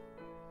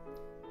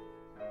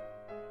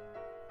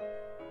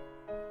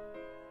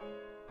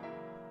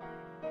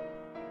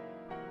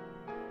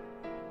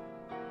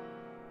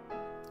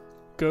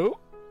 Go.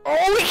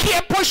 Oh, we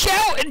can't push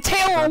out! And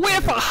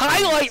TAYLORWHIFF a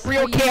highlight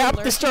reel cap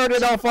to start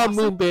it off on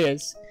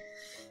Moonbiz.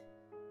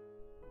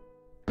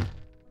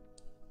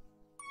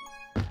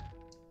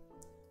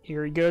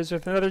 Here he goes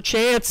with another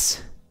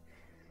chance.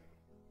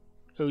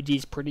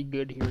 OG's pretty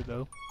good here,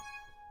 though.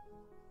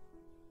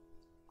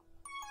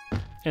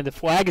 And the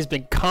flag has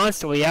been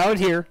constantly out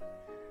here.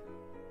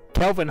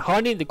 Kelvin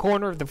hunting the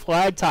corner of the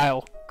flag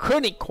tile.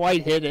 Couldn't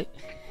quite hit it.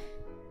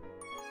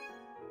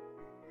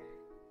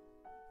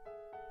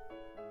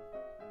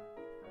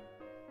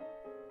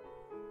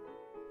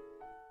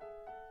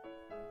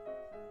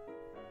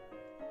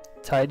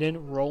 Tight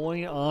end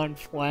rolling on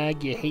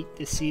flag. You hate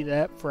to see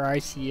that for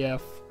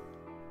ICF.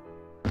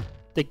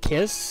 The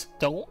kiss,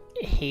 don't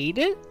hate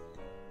it?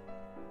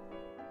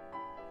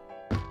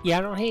 Yeah,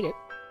 I don't hate it.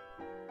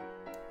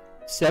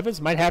 Sevens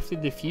might have to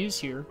defuse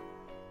here.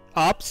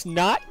 Opts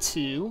not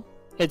to.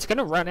 It's going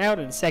to run out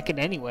in a second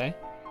anyway.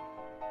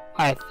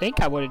 I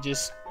think I would have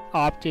just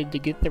opted to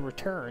get the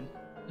return.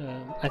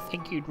 I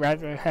think you'd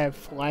rather have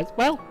Flaccid.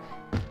 Well,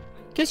 I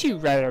guess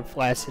you'd rather have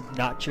Flaccid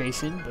not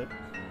chasing, but...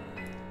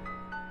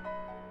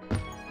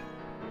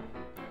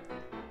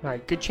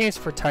 Alright, good chance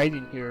for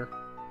Titan here.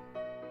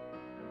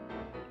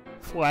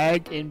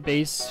 flag in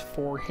base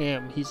for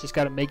him. He's just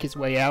got to make his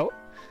way out.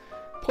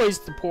 Plays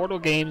the portal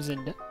games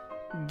and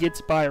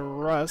gets by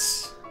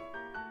Russ.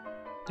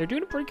 They're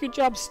doing a pretty good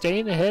job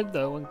staying ahead,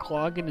 though, and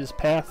clogging his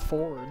path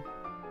forward.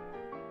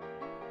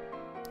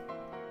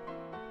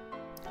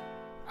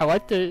 I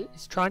like that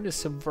he's trying to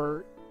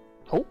subvert.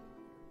 Oh!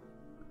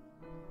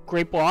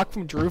 Great block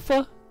from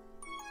Drufa.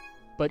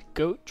 But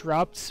Goat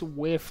drops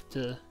Whiff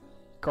to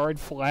guard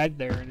flag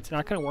there, and it's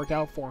not going to work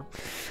out for him.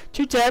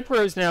 2 tag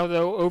pros now,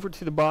 though, over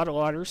to the bottle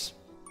Otters.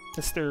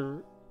 That's their,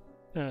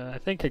 I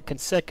think, a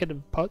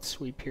consecutive putt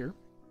sweep here.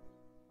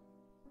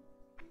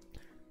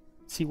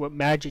 See what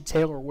magic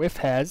TAYLORWHIFF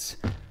has.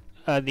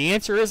 The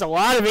answer is a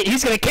lot of it.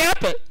 He's going to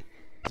cap it!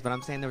 But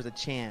I'm saying there was a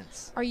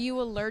chance. Are you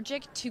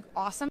allergic to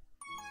awesome?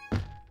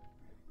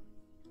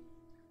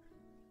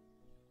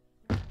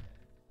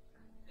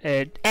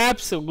 An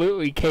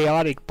absolutely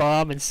chaotic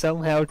bomb, and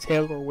somehow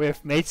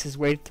TAYLORWHIFF makes his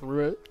way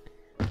through it.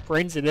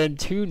 Brings it in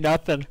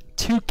 2-0.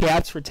 2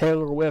 caps for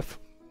TAYLORWHIFF.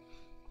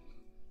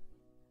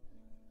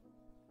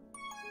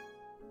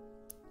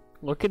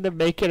 Looking to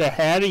make it a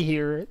Hattie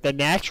here. The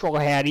natural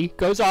Hattie.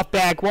 Goes off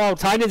back wall.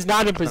 Titan's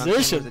not in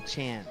position. There's a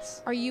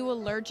chance. Are you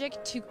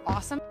allergic to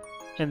awesome?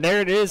 And there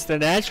it is. The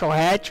natural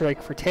hat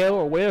trick for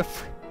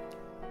TAYLORWHIFF.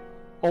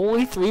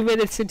 Only 3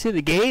 minutes into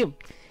the game.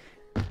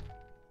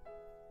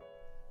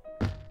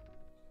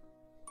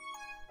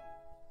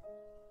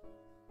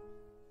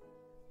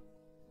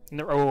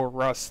 Oh,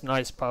 Russ,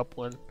 nice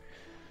Poplin.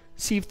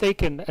 See if they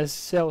can, as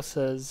Sel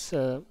says,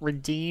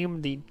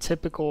 redeem the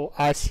typical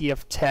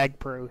ICF tag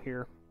pro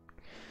here.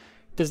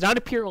 Does not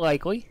appear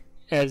likely,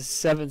 as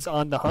Seven's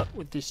on the hunt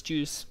with this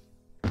juice.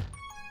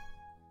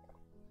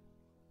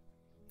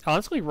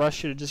 Honestly, Russ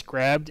should have just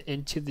grabbed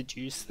into the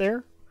juice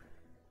there.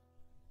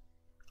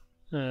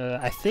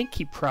 I think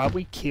he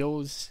probably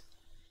kills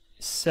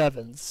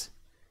Sevens.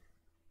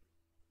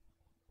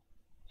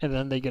 And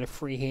then they get a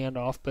free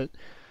handoff, but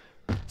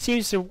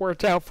seems to have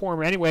worked out for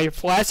him anyway.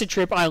 Flaccid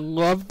Trip, I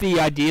love the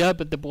idea,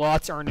 but the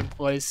blocks aren't in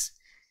place.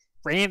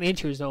 Ran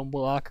into his own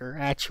blocker,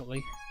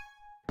 actually.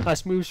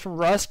 Nice moves from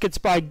Russ. Gets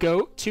by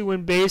Goat. 2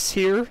 in base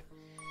here.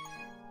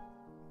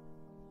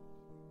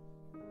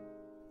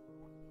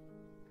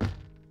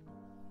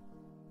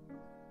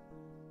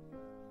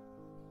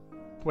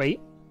 Wait.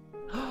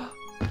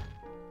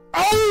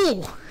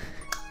 Oh!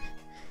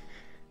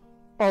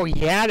 Oh, he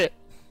had it.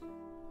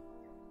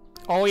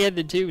 All he had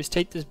to do was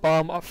take this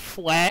bomb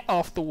flat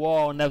off the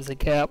wall, and that was a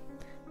cap.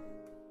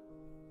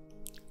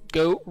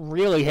 Goat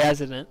really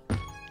hesitant.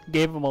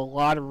 Gave him a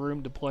lot of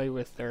room to play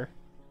with there.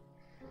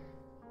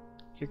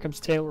 Here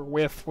comes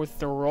TAYLORWHIFF with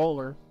the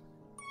roller.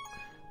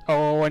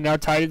 Oh, and now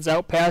Titan's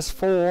out past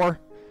 4.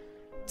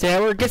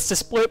 Taylor gets to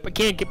split, but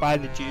can't get by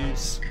the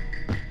juice.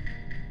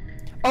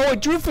 Oh,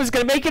 and Drufa's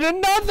gonna make it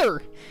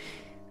another!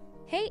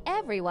 Hey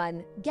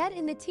everyone, get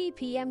in the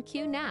TPM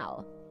queue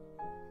now.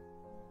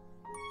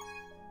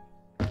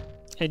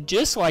 And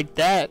just like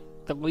that,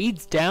 the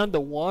lead's down to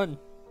 1.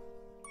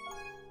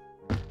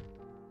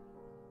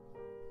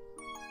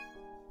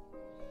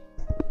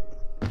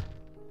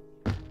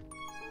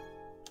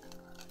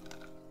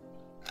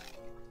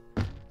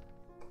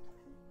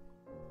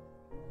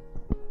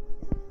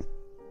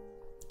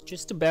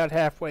 Just about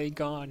halfway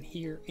gone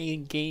here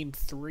in game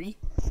 3.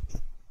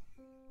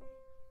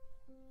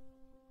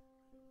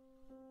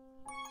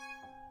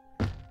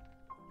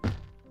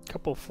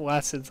 Couple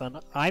flacids on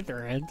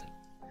either end.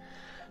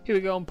 Here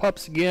we go on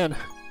pups again.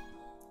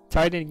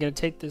 Titan gonna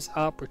take this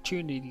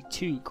opportunity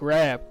to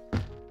grab,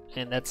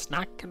 and that's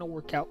not gonna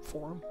work out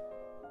for him.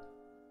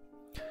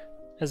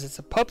 As it's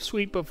a pup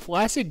sweep, but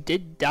Flaccid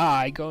did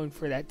die going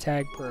for that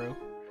tag pro.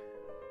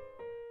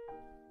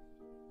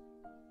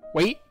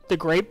 Wait, the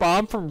great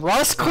bomb from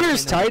Russ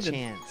clears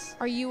Titan.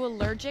 Are you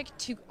allergic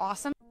to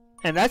awesome?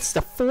 And that's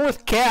the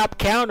 4th cap,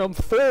 count them,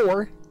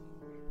 4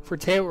 for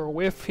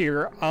TAYLORWHIFF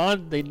here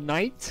on the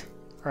night,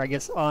 or I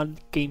guess on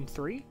game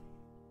 3.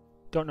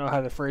 Don't know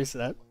how to phrase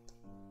that.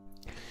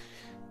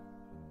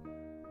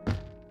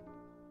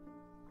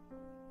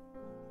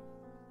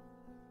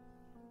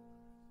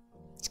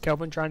 Is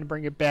Kelvin trying to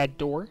bring a bad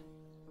door?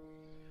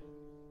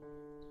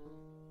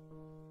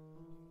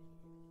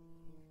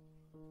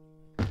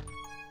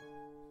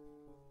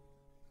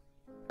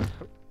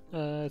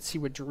 Let's see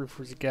what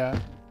Drufa's got.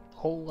 A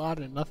whole lot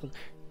of nothing.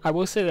 I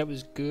will say that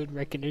was good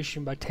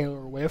recognition by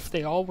TAYLORWHIFF.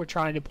 They all were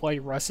trying to play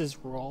Russ's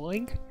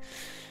rolling,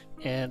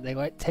 and they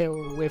let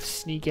TAYLORWHIFF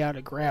sneak out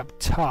a grab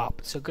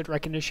top. So good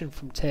recognition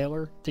from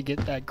Taylor to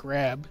get that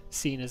grab,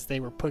 seeing as they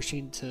were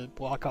pushing to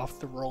block off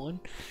the rolling.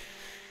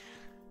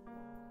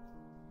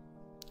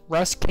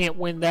 Russ can't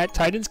win that.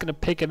 Titan's going to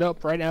pick it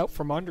up right out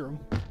from under him.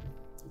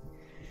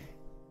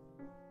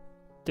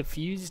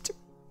 Diffused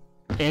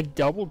and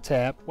double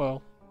tap.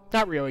 Well,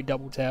 not really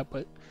double tap,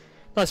 but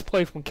nice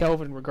play from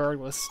Kelvin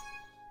regardless.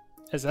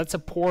 As that's a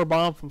poor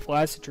bomb from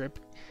Flaccid Trip.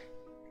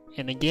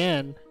 And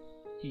again,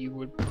 you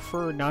would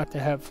prefer not to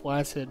have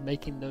Flaccid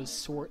making those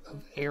sort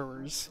of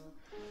errors.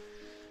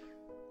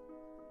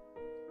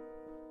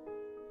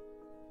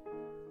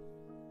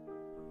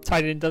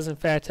 Titan does in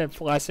fact have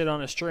Flaccid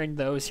on a string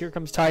though, as here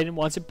comes Titan,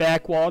 wants it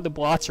back wall, the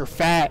blots are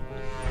fat.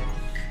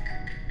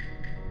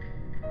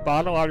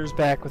 Bottle Otter's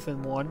back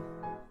within one.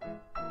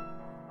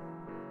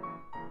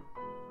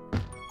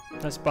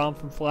 Nice bomb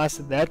from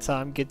Flaccid that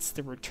time, gets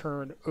the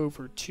return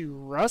over to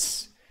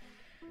Russ.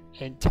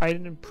 And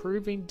Titan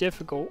proving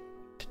difficult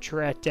to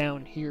track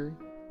down here.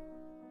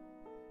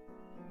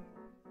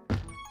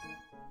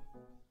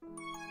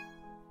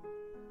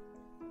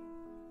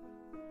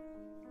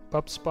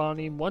 Pup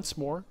spawning once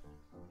more.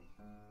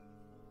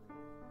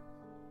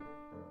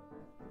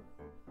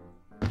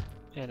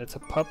 And it's a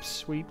pup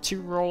sweep.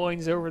 2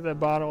 rollings over the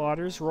Bottle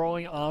Otters.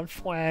 Rolling on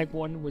flag.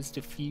 1 was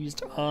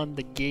diffused on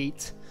the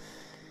gate.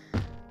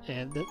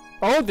 And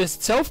oh, this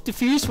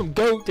self-diffuse from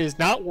Goat does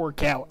not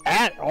work out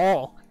at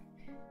all.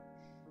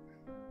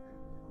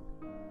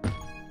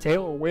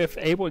 TAYLORWHIFF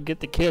able to get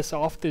the kiss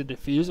off the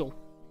diffusal.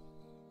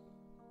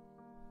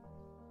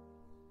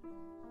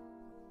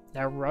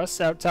 Now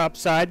Russ out top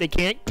side. They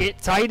can't get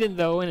Titan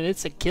though, and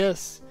it's a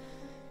kiss.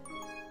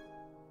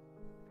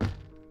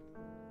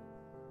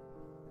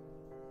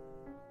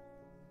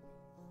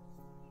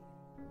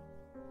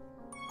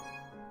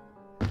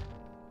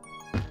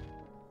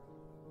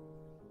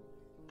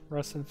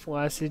 Russ and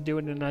Flaccid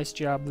doing a nice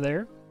job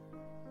there.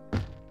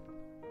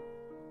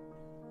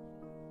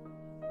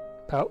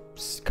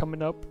 Pups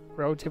coming up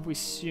relatively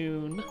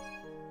soon.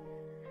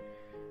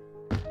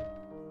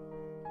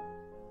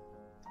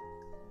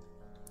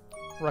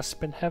 Russ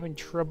been having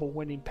trouble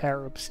winning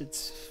power-ups,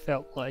 it's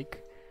felt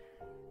like.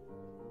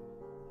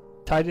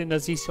 Titan,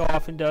 as he so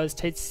often does,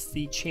 takes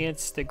the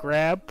chance to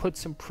grab, put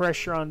some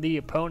pressure on the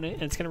opponent,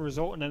 and it's going to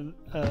result in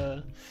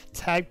a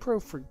tag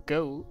pro for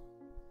Goat.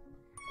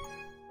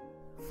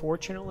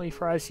 Fortunately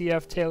for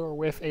ICF,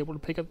 TAYLORWHIFF able to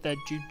pick up that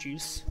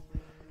juice.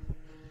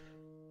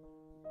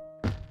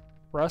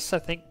 Russ, I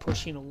think,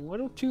 pushing a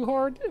little too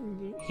hard.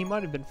 He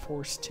might have been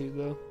forced to,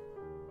 though.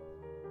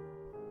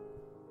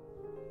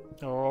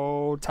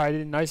 Oh,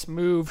 Titan, nice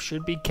move.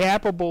 Should be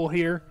capable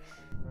here.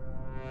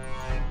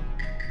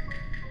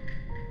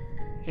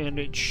 And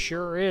it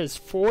sure is.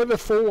 4 to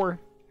 4.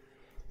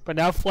 But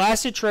now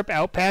Flaccid trip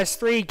out past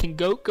 3. Can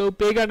Goat go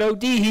big on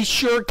OD? He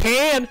sure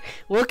can.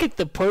 Look at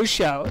the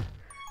push out.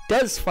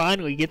 Does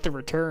finally get the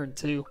return,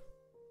 too.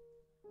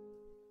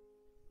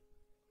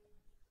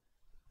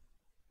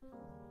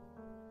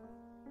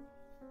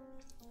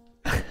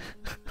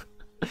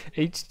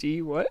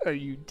 HD, what are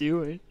you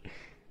doing?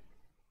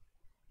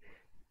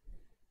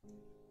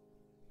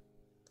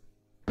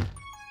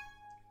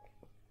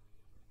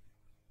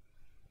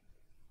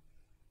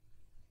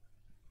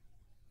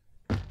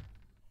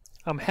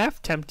 I'm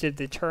half tempted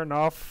to turn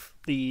off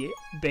the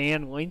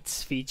ban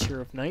links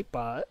feature of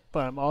Nightbot,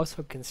 but I'm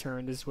also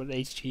concerned as what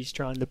HG's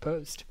trying to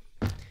post.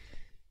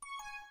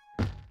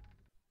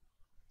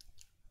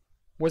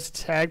 Was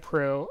Tag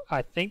Pro,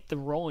 I think the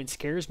rolling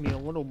scares me a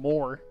little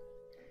more.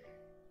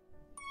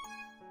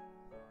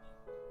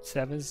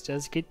 Sevens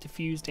does get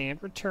diffused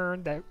and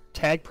returned. That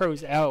Tag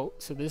Pro's out,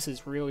 so this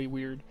is really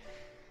weird.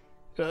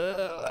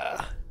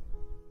 I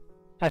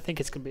think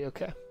it's gonna be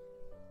okay.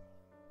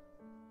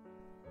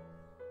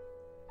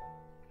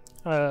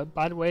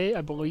 By the way,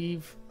 I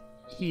believe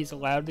he's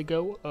allowed to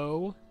go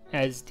O,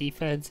 as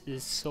defense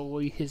is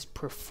solely his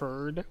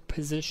preferred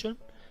position.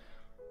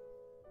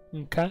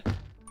 Okay.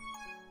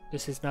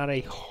 This is not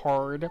a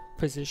hard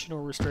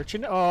positional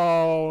restriction.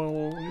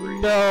 Oh,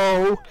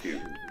 no! 2,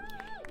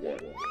 1.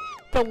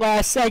 The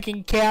last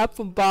second cap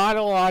from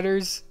Bottle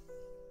Otters.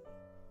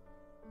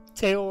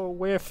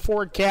 TAYLORWHIFF,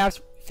 4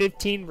 caps,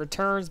 15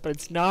 returns, but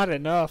it's not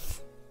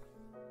enough.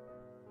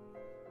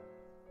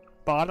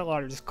 Bottle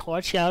Otters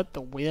clutch out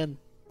the win.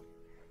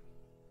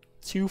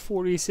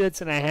 246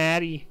 and a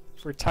hattie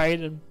for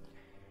Titan.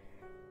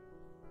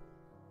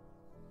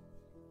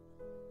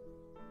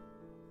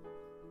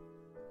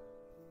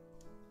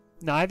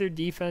 Neither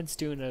defense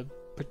doing a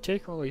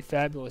particularly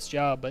fabulous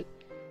job, but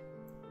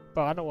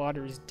Bottle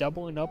Otters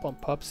doubling up on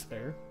pups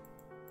there.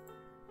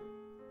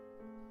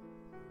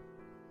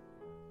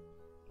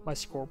 My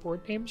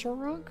scoreboard names are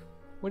wrong?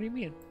 What do you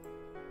mean?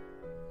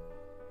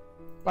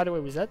 By the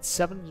way, was that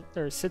 7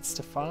 or 6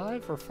 to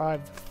 5 or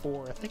 5 to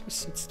 4? I think it was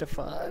 6 to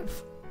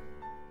 5.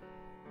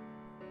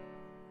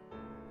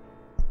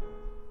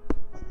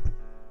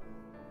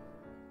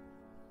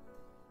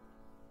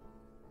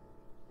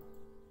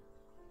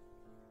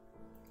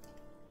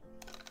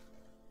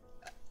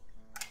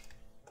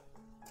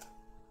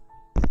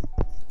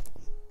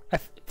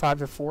 Five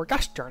to 4.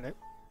 Gosh darn it!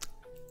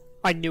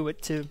 I knew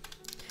it too.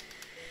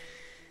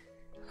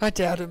 I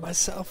doubted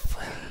myself.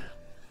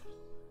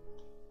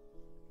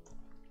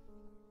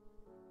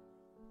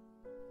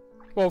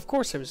 Well, of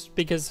course it was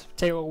because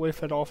TAYLORWHIFF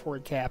had all 4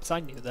 caps.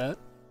 I knew that.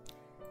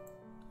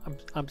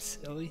 I'm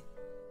silly.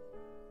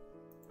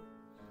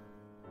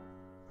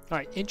 All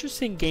right,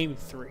 interesting game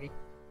 3.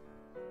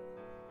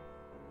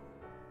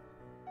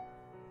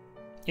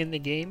 In the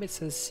game, it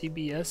says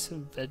CBS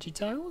and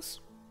VeggieTiles.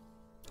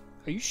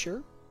 Are you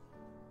sure?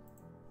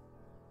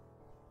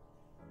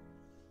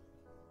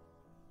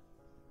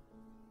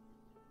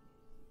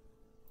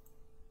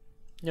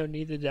 No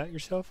need to doubt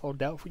yourself. I'll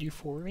doubt for you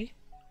for me.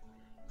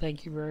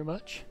 Thank you very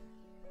much.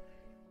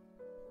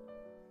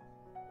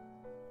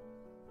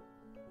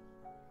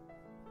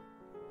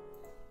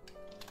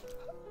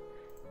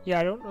 Yeah,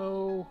 I don't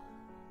know.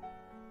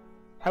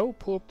 I will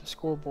pull up the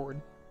scoreboard.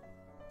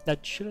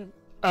 That shouldn't...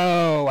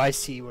 Oh, I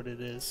see what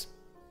it is.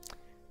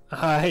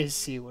 I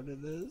see what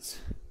it is.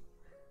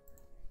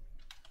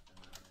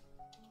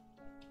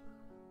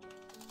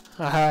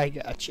 I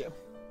got you.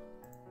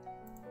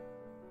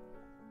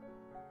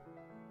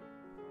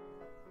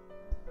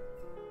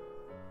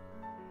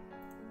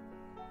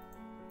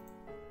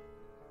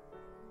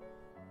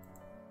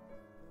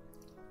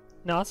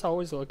 No, it's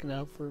always looking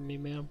out for me,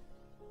 ma'am.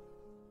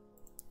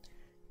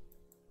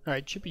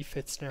 Alright, should be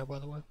fits now, by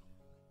the way.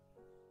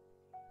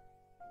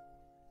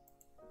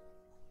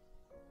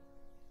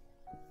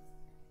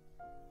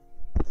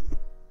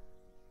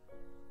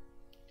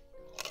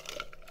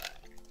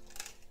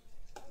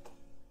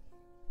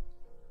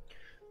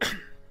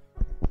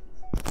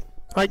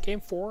 Alright,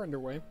 game 4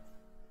 underway.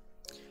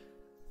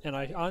 And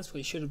I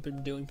honestly should have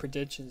been doing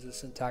predictions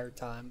this entire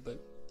time, but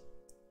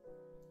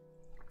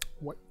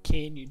what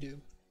can you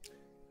do?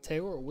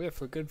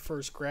 TAYLORWHIFF, a good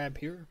first grab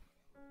here.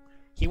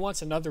 He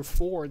wants another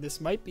 4. This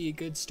might be a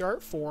good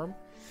start for him.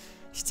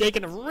 He's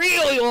taking a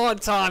really long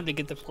time to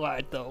get the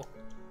flag, though.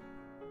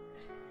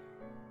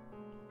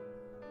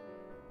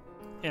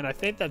 And I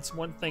think that's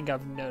one thing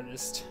I've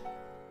noticed.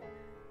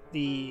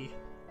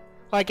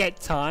 Like at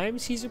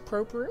times he's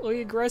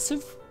appropriately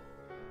aggressive,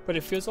 but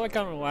it feels like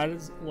on a lot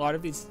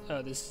of these,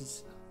 this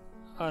is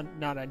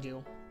not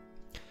ideal.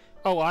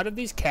 A lot of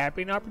these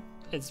capping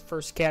his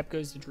first cap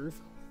goes to Drew.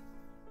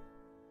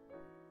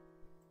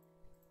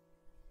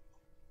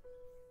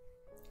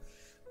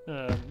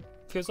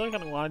 Feels like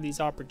on a lot of these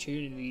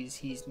opportunities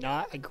he's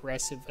not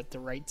aggressive at the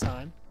right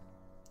time.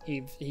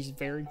 He's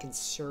very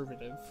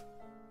conservative,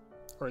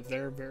 or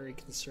they're very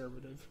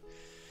conservative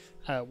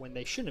when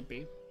they shouldn't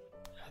be.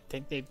 I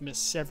think they've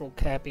missed several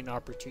capping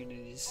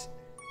opportunities.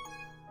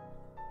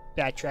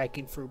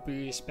 Backtracking for a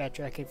boost,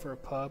 backtracking for a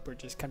pup, or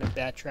just kind of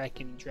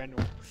backtracking in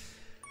general.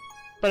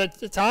 But at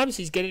the times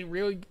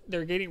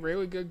they're getting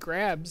really good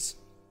grabs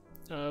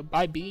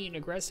by being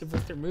aggressive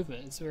with their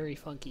movement. It's very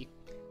funky.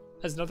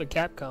 As another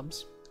cap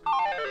comes.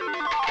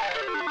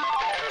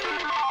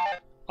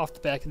 Off the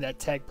back of that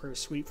Tag Pro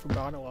sweep from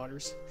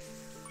Otters.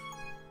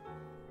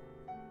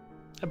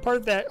 And part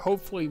of that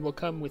hopefully will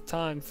come with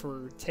time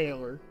for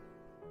Taylor.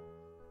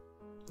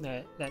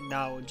 That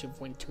knowledge of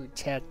when to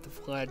attack the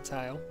flag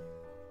tile.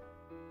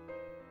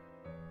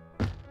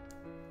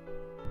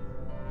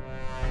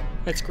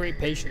 That's great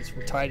patience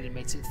for Titan,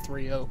 makes it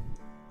 3-0.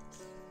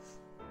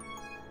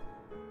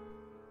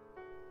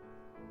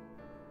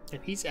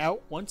 And he's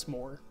out once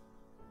more.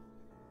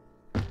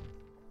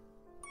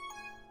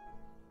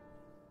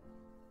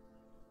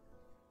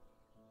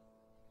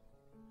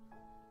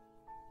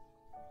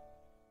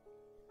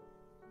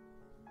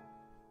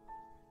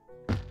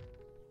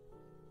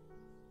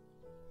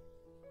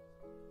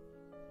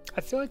 I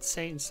feel like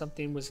saying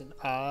something was an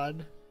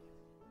odd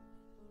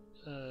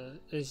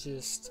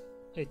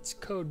it's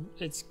code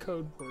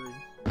word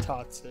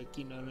toxic,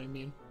 you know what I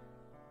mean?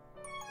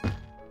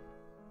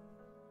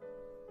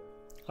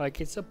 Like,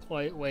 it's a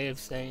polite way of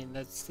saying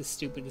that's the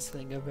stupidest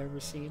thing I've ever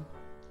seen.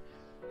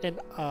 An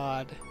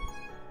odd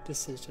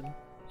decision.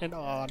 An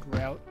odd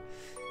route.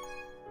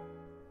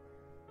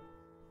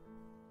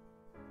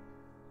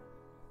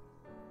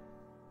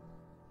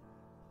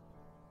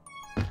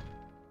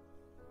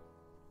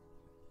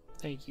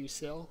 Thank you,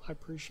 Sil. I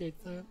appreciate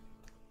that.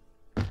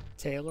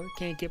 Taylor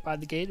can't get by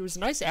the gate. It was a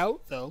nice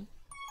out, though.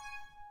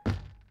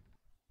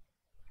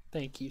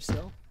 Thank you,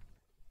 Sil.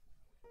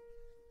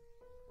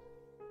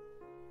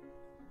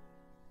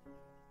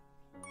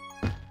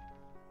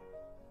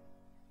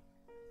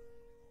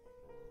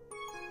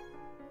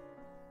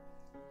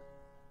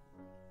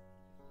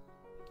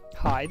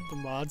 Hide, the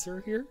mods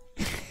are here.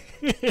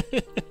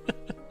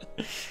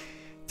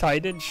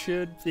 Titan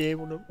should be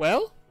able to...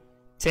 Well,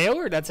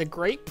 Taylor, that's a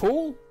great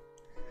pull.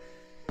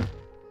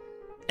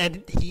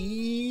 And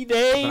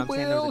they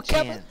will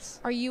cover.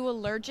 Are you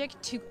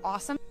allergic to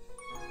awesome?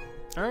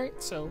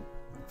 Alright, so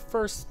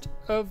first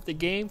of the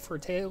game for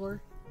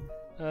Taylor.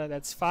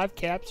 That's 5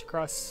 caps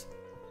across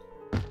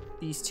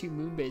these 2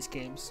 Moonbase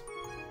games.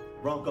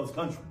 Broncos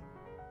country.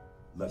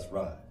 Let's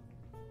ride.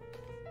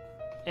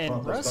 And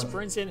Broncos Russ country.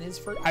 brings in his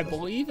first, I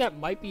believe that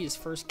might be his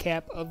first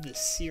cap of the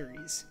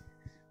series.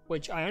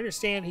 Which I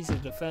understand he's a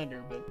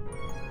defender, but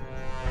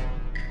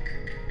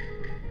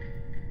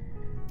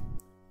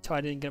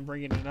Titan gonna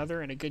bring in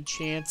another, and a good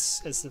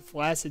chance as the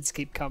Flacids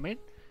keep coming.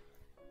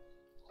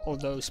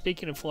 Although,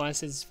 speaking of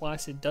Flacids,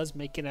 Flacid does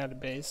make it out of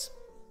base.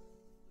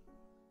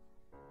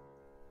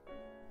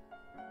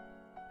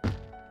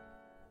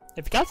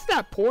 If he got to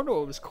that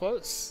portal, it was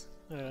close.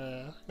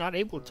 Not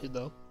able to,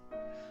 though.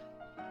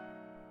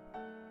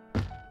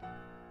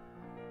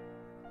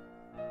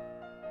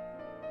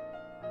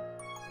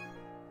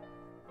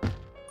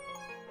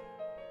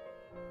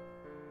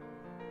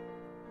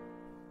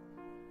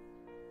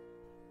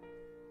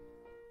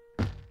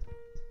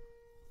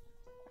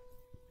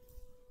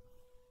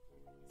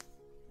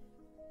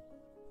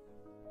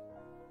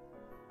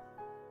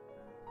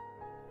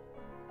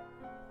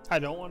 I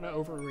don't want to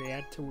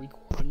overreact to week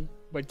 1,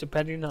 but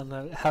depending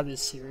on how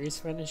this series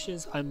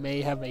finishes, I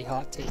may have a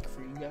hot take for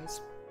you guys.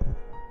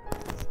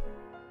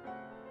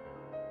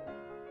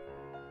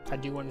 I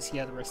do want to see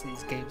how the rest of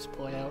these games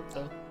play out,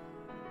 though.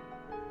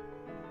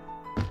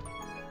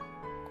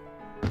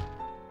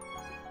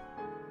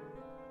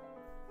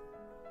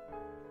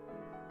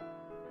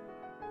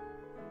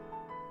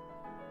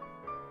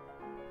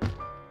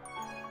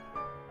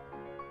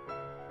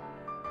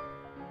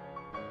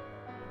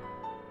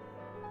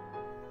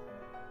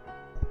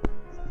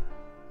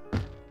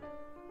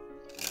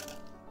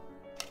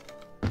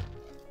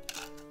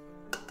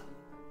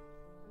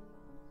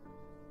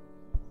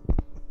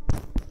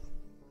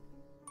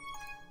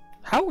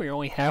 How are we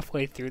only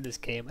halfway through this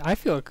game? I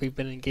feel like we've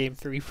been in game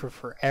 3 for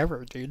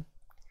forever, dude.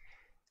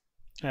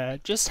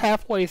 Just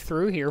halfway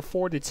through here,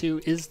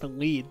 4-2 is the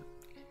lead.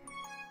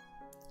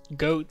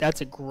 Goat, that's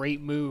a great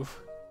move.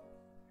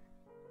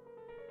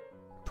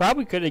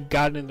 Probably could have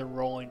gotten in the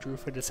rolling.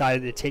 Drufa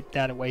decided to take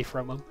that away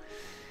from him.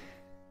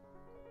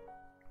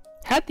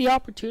 Had the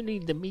opportunity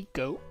to meet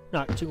Goat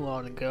not too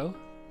long ago.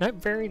 Not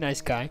very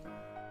nice guy.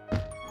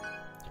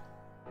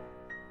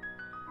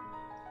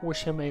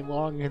 Wish him a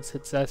long and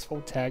successful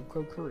Tag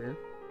Pro career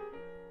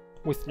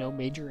with no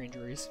major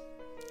injuries.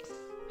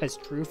 As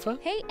Drufa,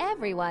 Hey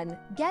everyone,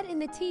 get in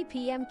the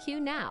TPM queue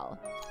now.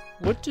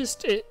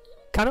 it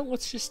kind of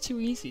looks just too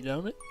easy,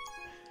 don't it?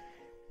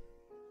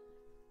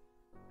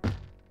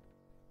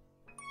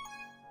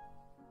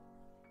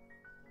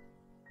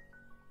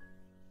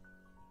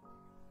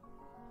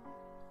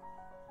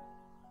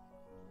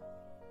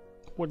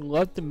 Would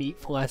love to meet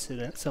Flaccid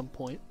at some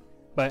point,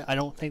 but I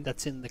don't think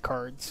that's in the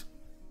cards.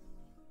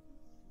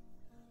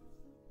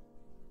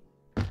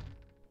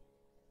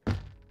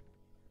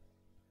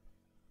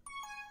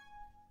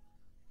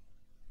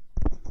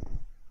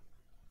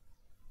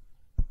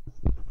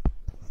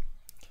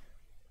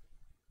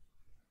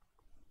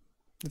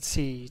 Let's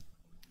see,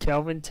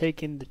 Kelvin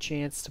taking the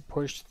chance to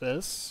push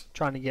this,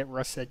 trying to get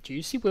Russ that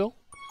juicy will.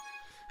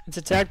 It's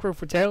a tag pro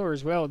for Taylor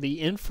as well, the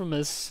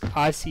infamous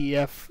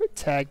ICF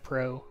tag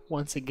pro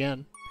once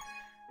again.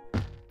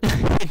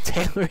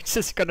 Taylor's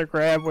just gonna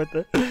grab with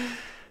it.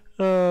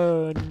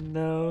 Oh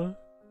no.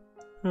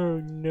 Oh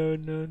no,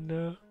 no,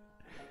 no.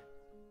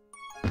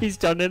 He's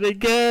done it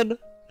again!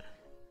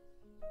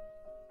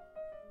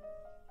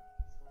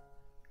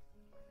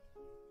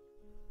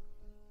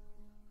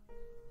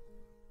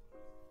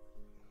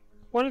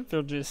 What if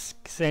they're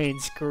just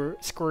saying screw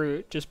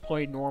it, just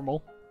play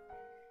normal?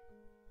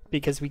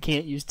 Because we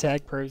can't use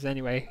tag pros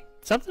anyway.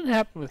 Something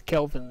happened with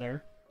Kelvin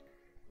there.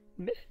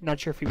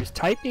 Not sure if he was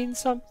typing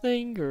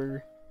something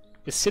or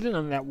was sitting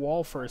on that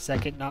wall for a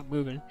second, not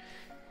moving.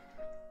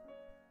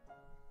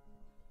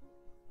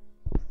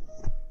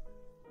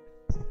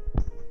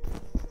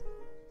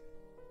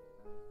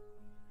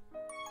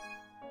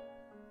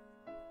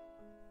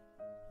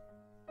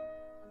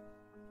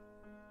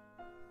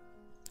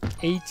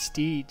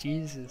 HD,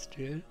 Jesus,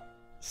 dude.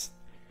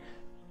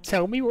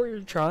 Tell me what you're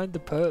trying to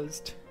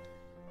post.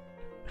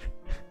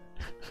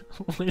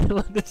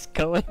 What is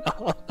going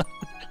on?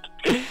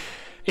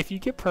 If you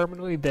get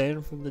permanently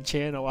banned from the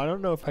channel, I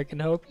don't know if I can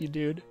help you,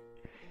 dude.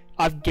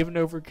 I've given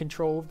over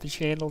control of the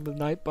channel to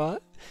Nightbot.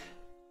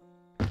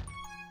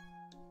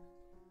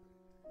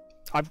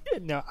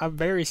 I'm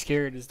very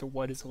scared as to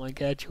what his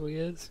link actually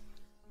is.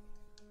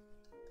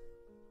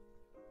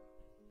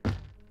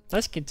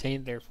 That's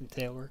contained there from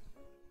Taylor.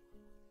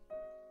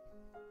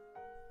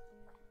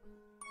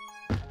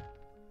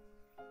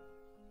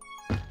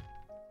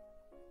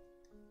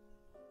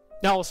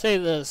 Now I'll say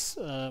this,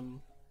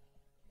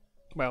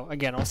 well,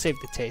 again, I'll save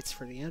the Tates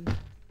for the end.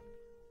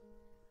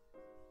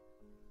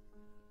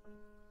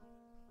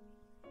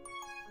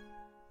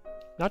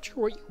 Not sure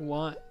what you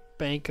want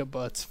Banka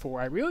Butts for.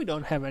 I really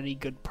don't have any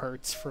good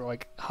perks for,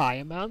 like, high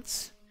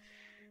amounts.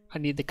 I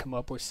need to come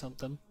up with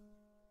something.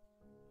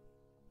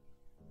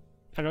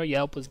 I know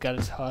Yelp has got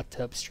his hot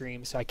tub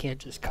stream, so I can't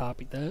just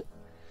copy that.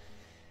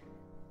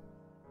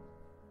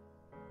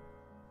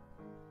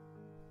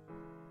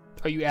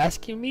 Are you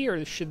asking me,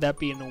 or should that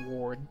be an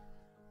award?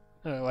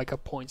 Like a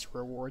points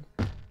reward?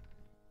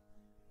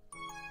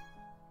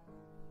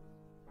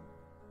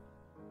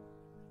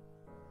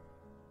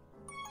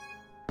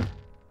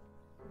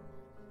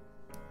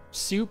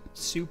 Soup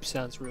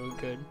sounds really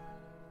good.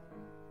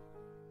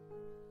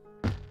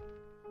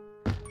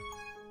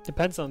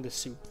 Depends on the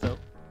soup, though.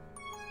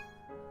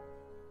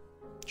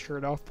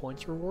 Shirt off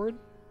points reward?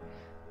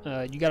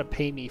 You gotta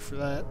pay me for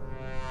that.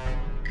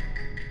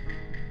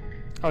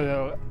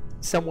 Although,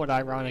 somewhat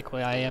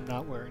ironically, I am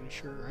not wearing a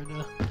shirt right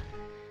now.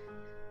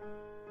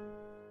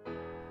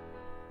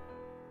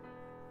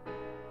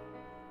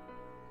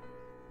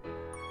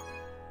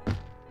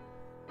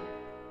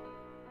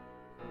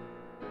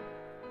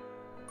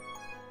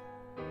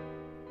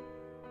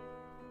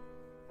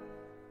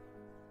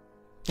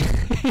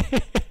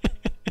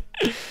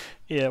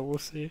 Yeah, we'll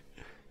see.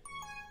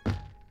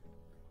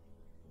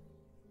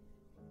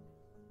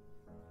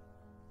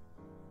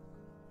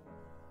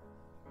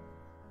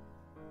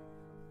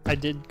 I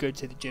did go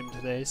to the gym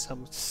today, so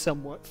I'm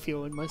somewhat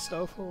feeling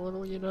myself a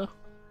little, you know.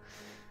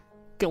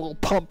 Get a little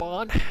pump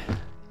on.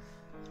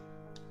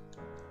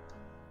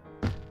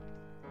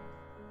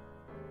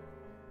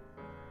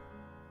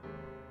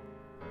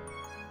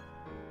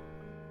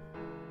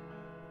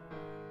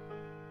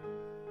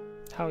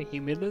 How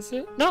humid is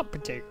it? Not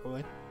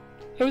particularly.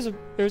 It was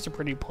a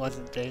pretty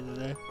pleasant day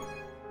today.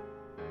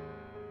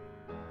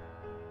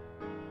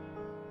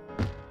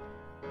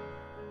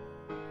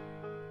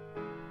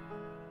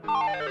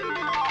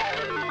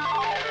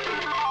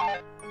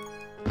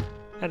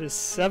 That is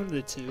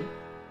 7-2.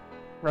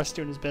 Russ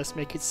doing his best to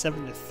make it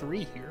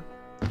 7-3 here.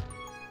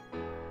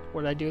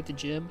 What did I do at the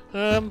gym?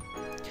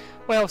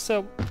 Well,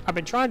 so I've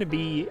been trying to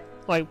be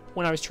like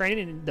when I was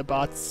training in the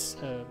bots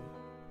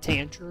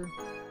Tantra.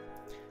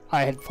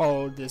 I had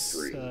followed this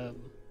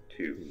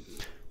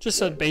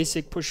just a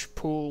basic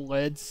push-pull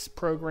leads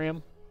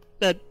program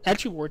that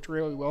actually worked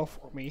really well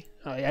for me.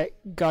 I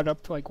got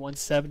up to like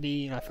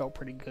 170 and I felt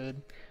pretty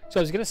good. So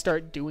I was gonna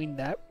start doing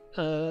that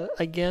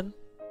again.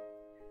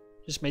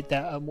 Just make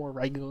that a more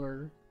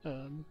regular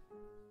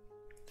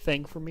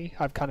thing for me.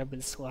 I've kind of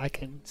been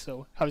slacking,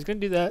 so I was gonna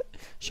do that.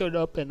 Showed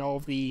up and all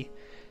of the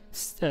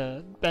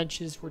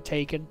benches were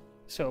taken,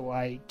 so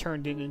I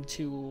turned it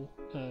into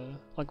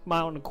like 1.25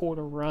 mile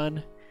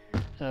run.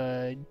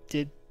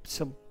 Did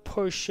some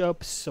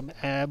push-ups, some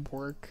ab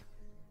work,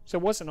 so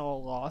it wasn't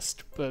all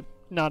lost, but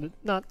not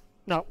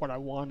what I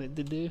wanted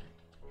to do.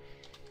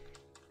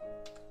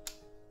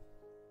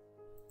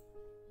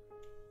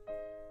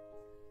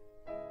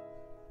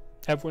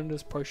 Everyone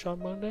does push on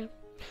Monday?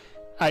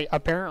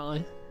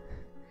 Apparently.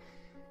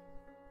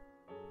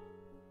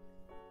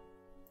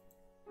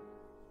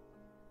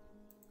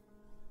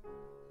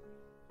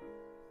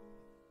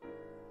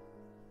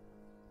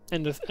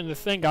 And the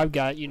thing I've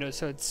got, you know,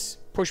 so it's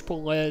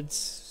push-pull leads,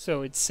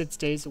 so it's 6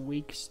 days a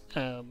week.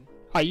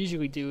 I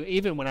usually do,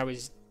 even when I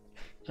was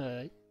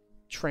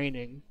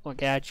training,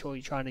 like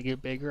actually trying to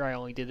get bigger, I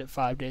only did it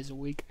 5 days a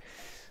week.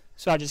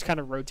 So I just kind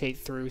of rotate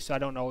through, so I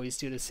don't always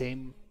do the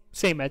same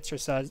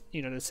exercise,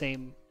 you know, the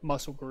same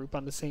muscle group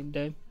on the same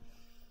day.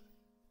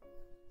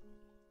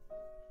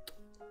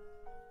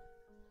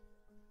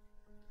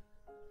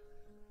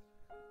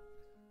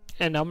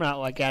 And I'm not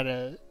like at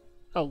a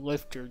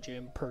lifter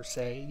gym per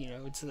se, you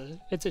know,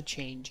 it's a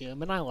chain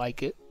gym and I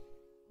like it.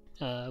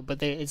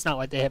 But it's not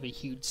like they have a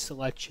huge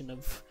selection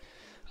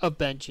of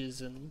benches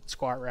and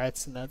squat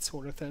rats and that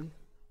sort of thing.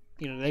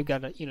 You know, they've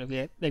got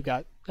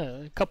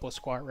a couple of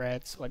squat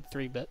rats, like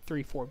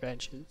 4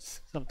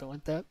 benches, something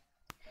like that.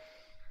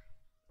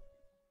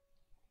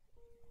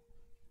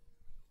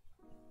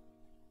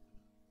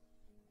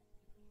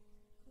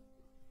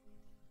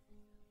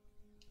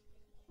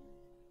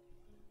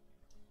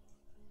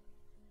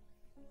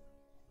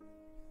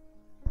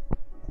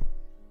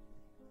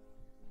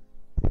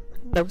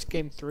 That was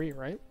game 3,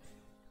 right?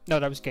 No,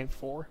 that was game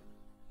 4.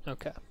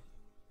 Okay.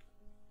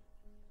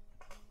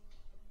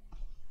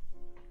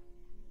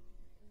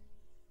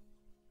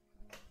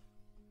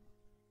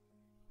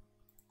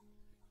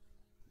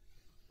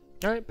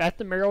 Alright, back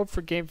to Merrill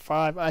for game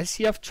 5.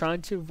 ICF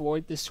trying to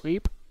avoid the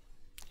sweep.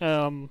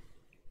 I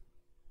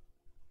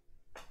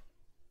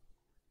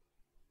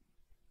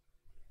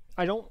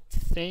don't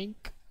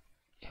think...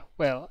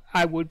 Well,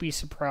 I would be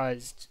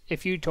surprised.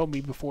 If you told me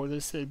before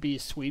this it'd be a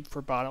sweep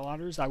for bottle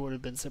otters, I would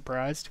have been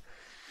surprised.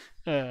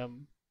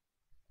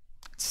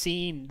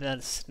 Seeing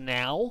this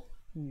now,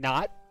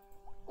 not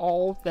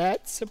all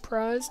that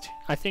surprised.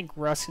 I think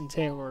Russ and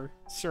Taylor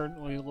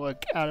certainly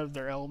look out of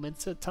their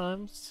elements at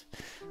times.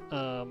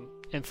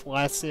 And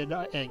Flaccid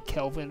and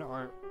Kelvin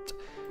aren't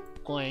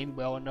playing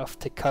well enough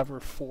to cover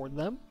for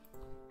them.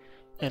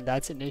 And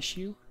that's an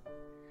issue.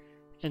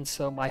 And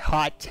so my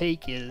hot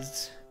take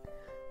is...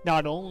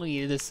 Not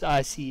only this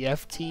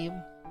ICF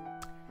team,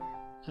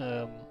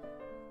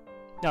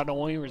 not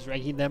only was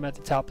ranking them at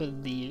the top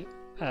of the,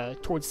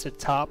 towards the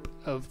top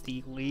of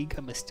the league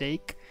a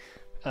mistake,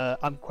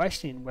 I'm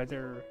questioning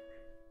whether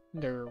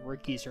their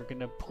rookies are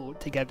going to pull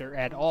it together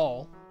at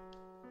all.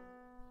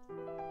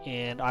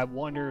 And I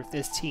wonder if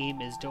this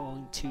team is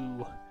going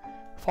to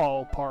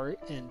fall apart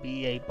and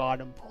be a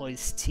bottom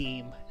place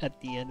team at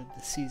the end of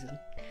the season.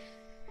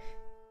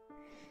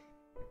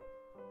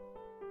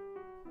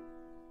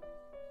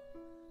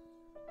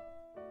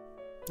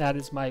 That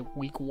is my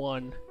week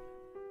 1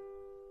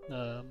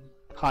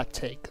 hot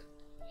take.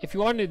 If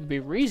you wanted to be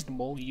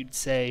reasonable, you'd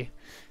say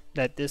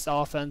that this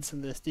offense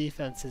and this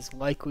defense is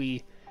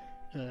likely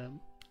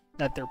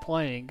that they're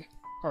playing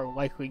are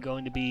likely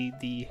going to be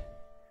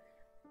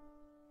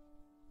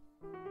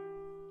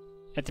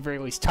at the very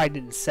least tight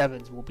end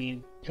sevens will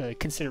be in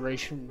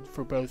consideration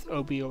for both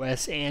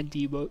OBOS and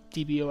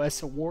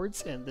DBOS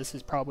awards, and this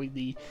is probably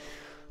the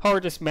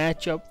hardest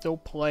matchup they'll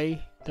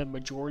play the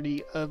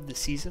majority of the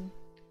season.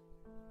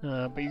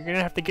 But you're going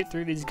to have to get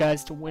through these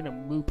guys to win a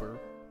Mooper.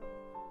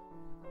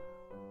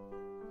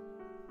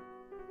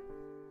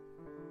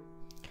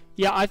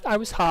 Yeah, I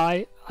was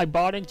high. I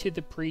bought into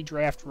the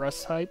pre-draft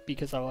Russ hype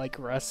because I like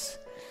Russ.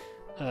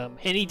 And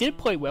he did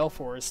play well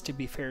for us, to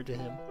be fair to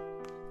him.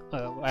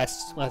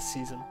 last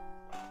season.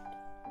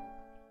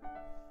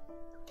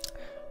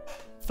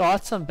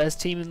 Thoughts on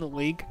best team in the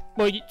league?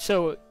 Well,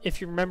 so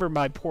if you remember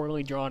my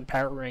poorly drawn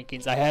power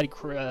rankings, I had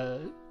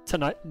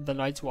tonight the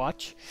Night's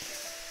Watch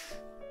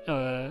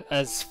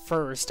as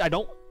first. I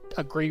don't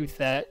agree with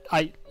that.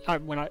 I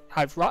thought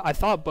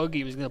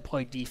Boogie was going to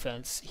play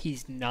defense.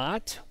 He's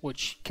not,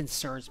 which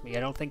concerns me. I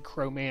don't think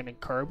Crowman and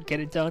Curb get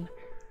it done.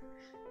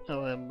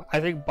 I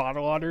think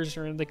Bottle Otters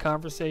are in the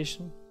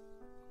conversation.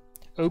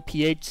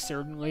 OPH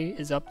certainly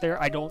is up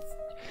there.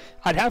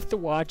 I'd have to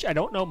watch. I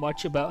don't know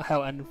much about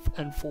how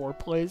N4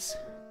 plays.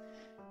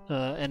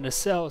 And the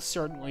cell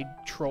certainly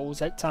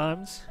trolls at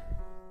times.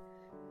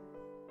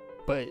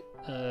 But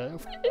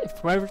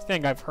from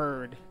everything I've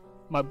heard,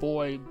 my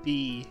boy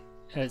B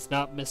has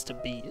not missed a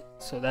beat.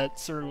 So that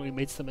certainly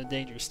makes them a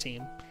dangerous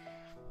team.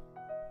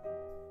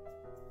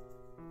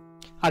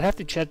 I'd have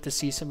to check to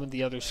see some of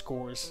the other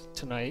scores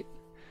tonight.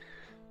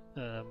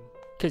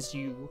 Because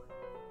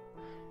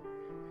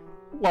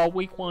while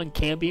week 1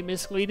 can be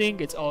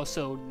misleading, it's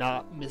also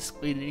not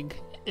misleading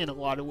in a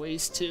lot of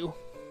ways too.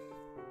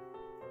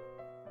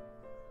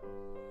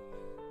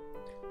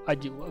 I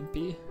do love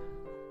B.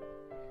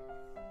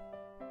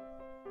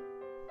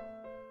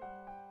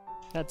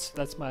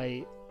 That's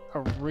my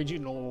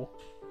original.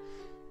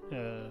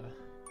 I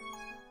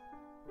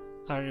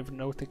don't even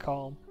know what to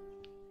call him.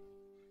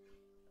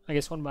 I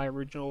guess one of my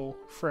original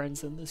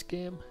friends in this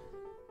game.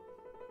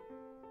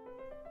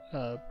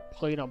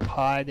 Played on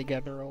Pi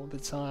together all the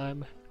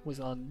time.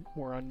 We're on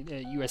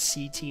a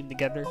USC team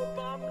together.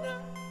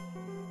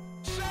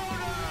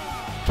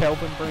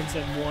 Kelvin brings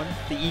in 1,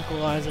 the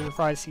equalizer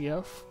for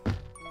ICF.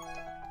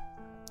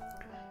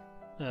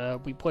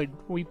 We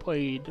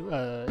played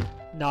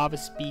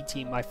novice B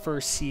team my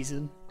first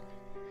season.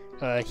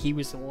 He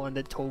was the one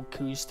that told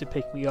Coos to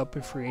pick me up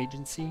in free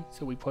agency,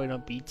 so we played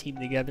on B team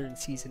together in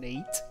season 8.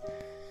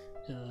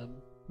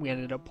 We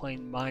ended up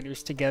playing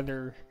minors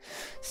together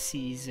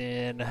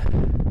season...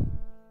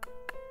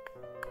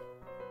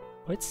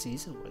 What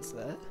season was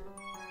that?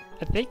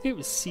 I think it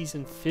was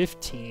season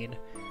 15,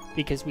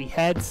 because we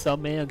had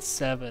some man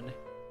 7.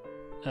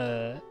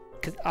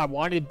 Because I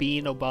wanted B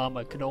in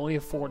Obama, could only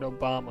afford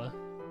Obama.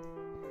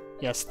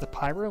 Yes, the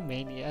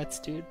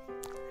Pyromaniacs, dude.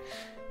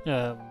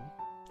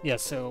 Yeah,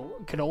 so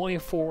could only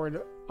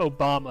afford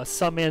Obama.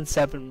 Some man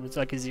 7 was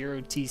like a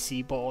 0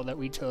 TC ball that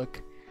we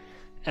took.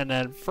 And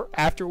then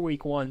after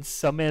week 1,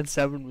 some man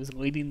 7 was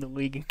leading the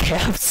league in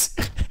caps.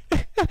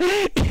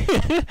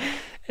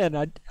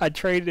 And I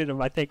traded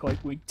him, I think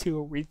like week 2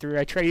 or week 3.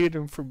 I traded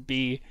him for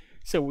B.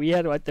 So we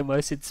had like the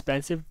most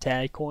expensive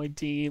tag coin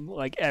team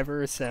like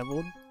ever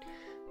assembled.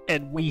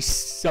 And we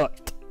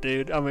sucked,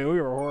 dude. I mean,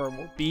 we were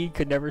horrible. B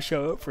could never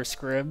show up for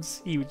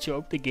scrims. He would show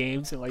up to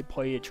games and like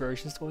play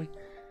atrociously.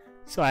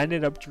 So I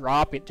ended up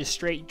just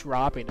straight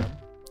dropping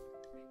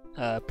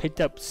him.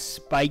 Picked up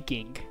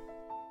Spiking,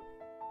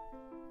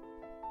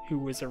 who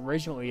was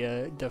originally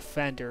a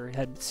defender,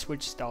 had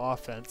switched to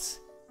offense.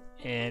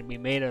 And we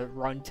made a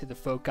run to the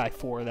Foci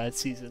 4 that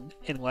season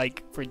in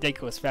like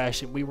ridiculous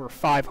fashion. We were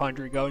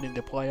 500 going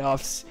into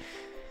playoffs.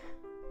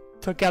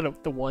 Took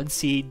out the 1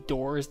 seed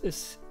Doors,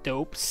 this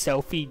dope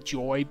Selfie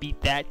Joy,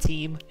 beat that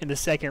team in the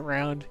second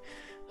round.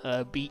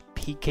 Beat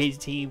PK's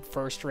team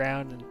first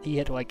round, and he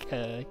had like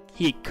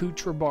he had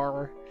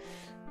Kutrabar,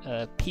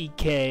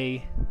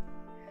 PK.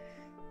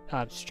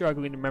 I'm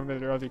struggling to remember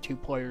their other 2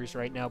 players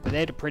right now, but they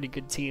had a pretty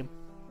good team.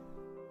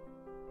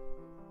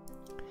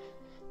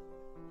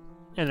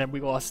 And then we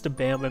lost to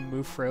Bam and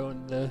Mufro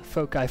in the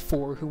Foci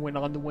 4, who went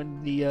on to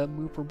win the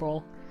Mooper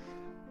Ball.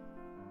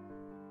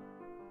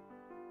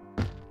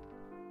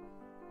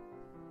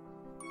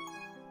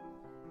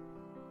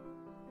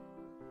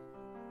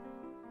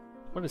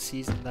 What a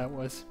season that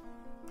was.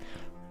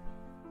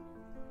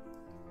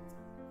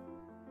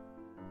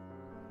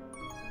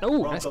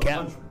 Oh, nice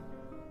cap.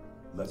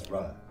 Let's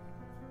ride.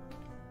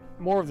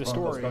 More of the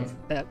story,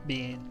 that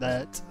being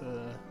that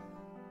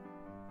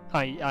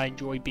I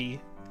enjoy B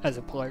as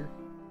a player.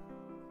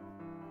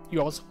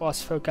 You also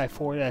lost Foci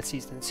 4 that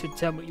season, so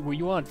tell me, were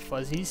you on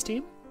Fuzzy's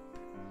team?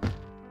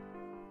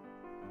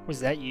 Was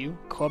that you,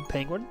 Club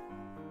Penguin?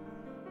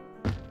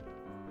 And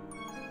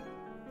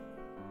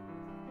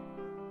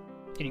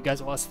you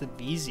guys lost the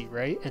VZ,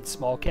 right? And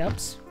small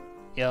caps?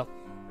 Yeah.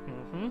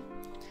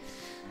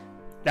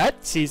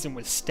 That season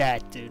was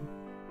stacked, dude.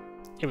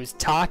 It was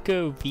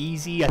Taco,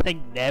 VZ, I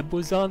think Neb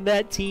was on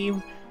that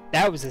team.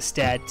 That was a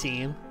stat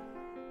team.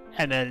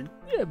 And then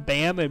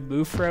Bam and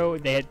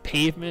Mufro, they had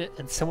Pavement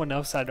and someone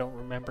else I don't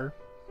remember.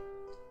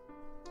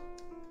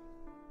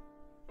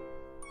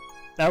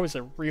 That was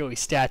a really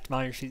stacked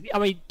minors team. I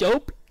mean,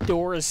 Dope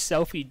Dora's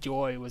Selfie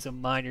Joy was a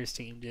minors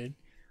team, dude.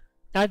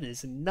 That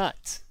is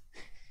nuts.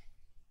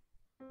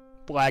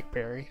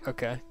 Blackberry,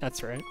 okay,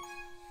 that's right.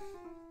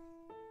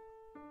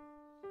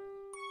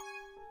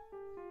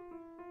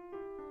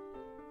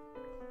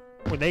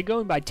 Were they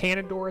going by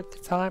Tanador at the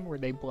time, or were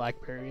they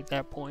Blackberry at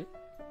that point?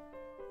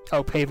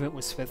 Oh, Pavement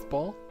was 5th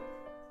ball.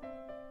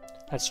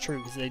 That's true,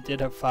 because they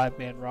did have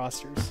 5-man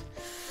rosters.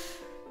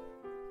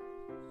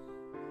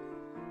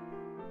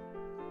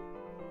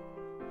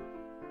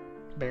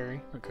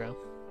 Barry. Okay.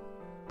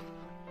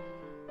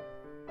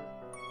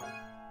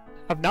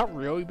 I've not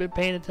really been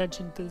paying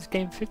attention to this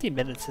game. 50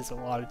 minutes is a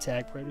lot of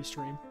Tag Pro to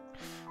stream.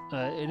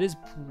 It is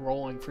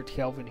rolling for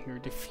Kelvin here,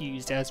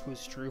 diffused, as was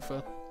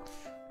Drufa.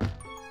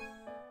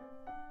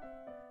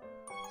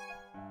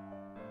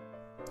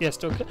 Yeah,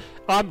 still.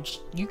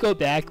 You go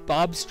back.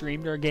 Bob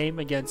streamed our game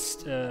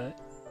against that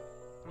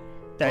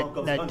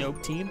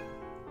dope team.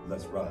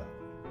 Let's ride.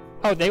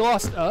 Oh, they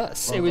lost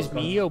us. It was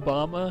me,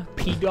 Obama,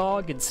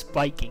 P-Dog, and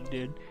Spiking,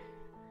 dude.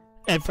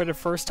 And for the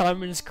first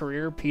time in his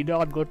career,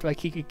 P-Dog looked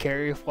like he could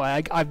carry a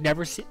flag. I've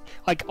never seen,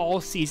 like,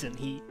 all season,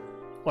 he,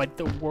 like,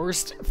 the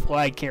worst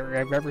flag carrier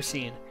I've ever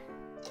seen.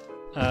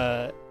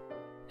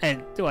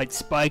 And, like,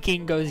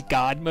 Spiking goes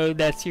God mode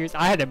that series.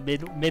 I had a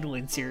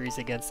middling series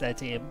against that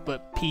team,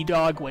 but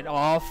P-Dog went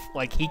off.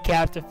 Like, he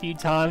capped a few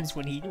times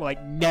when he,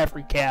 like,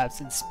 never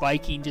caps, and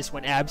Spiking just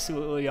went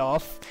absolutely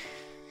off.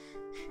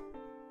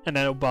 And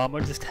then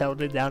Obama just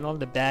held it down on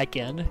the back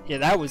end. Yeah,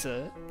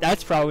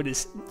 that's probably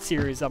the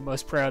series I'm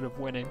most proud of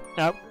winning.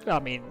 I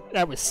mean,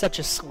 that was such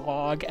a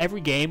slog.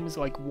 Every game was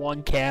like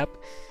one cap.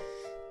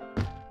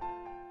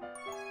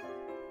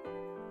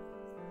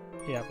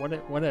 Yeah,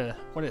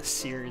 what a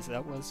series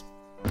that was.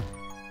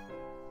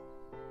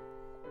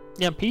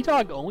 Yeah,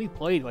 P-Dog only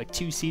played like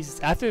 2 seasons.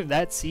 After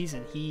that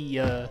season,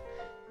 he, I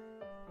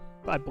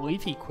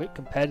believe he quit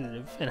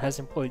competitive and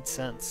hasn't played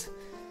since.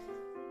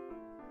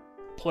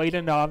 Played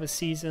a novice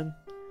season,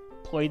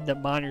 played the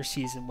minor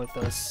season with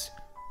us,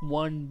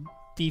 won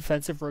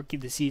defensive rookie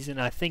of the season,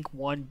 I think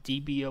won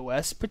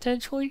DBOS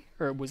potentially,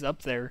 or it was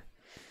up there,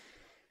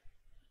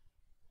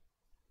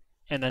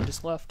 and then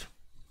just left.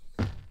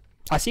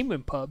 I see him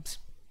in pubs,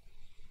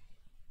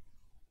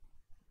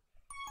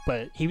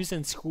 but he was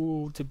in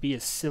school to be a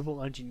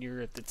civil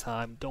engineer at the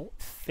time. Don't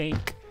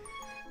think,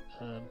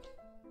 I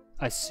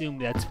assume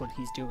that's what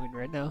he's doing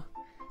right now.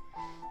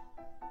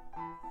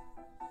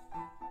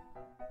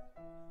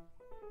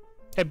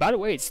 Hey, by the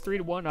way, it's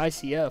 3-1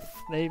 ICF.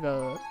 They've,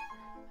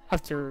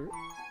 after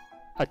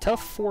a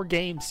tough 4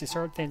 games to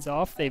start things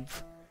off, they're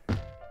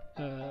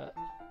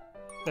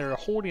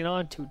holding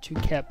on to a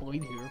 2-cap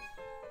lead here.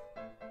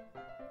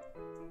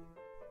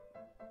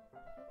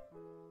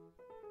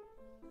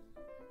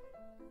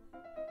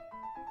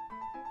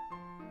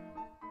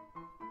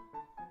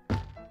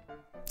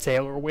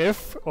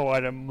 TAYLORWHIFF, oh,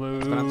 what a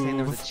move. But I'm saying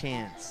there was a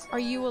chance. Are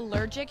you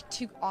allergic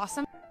to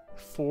awesome?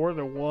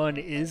 4-1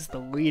 is the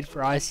lead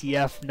for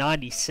ICF.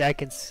 90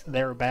 seconds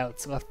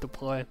thereabouts left to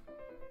play.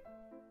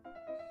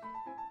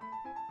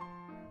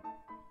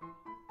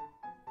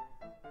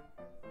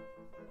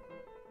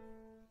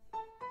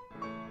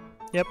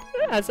 Yep,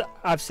 as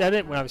I've said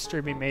it when I was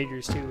streaming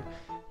majors too,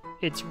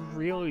 it's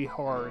really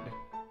hard.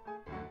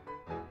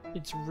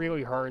 It's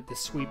really hard to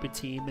sweep a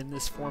team in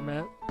this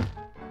format.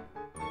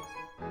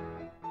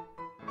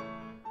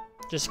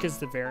 Just because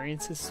the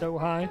variance is so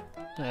high.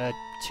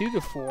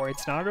 2-4,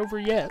 it's not over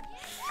yet.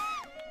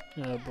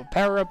 But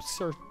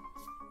power-ups are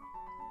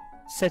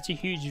such a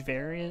huge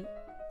variant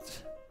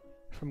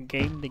from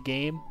game to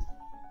game.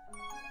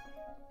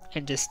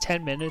 In just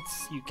 10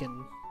 minutes, you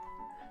can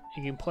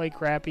play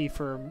crappy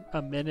for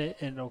a minute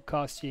and it'll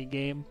cost you a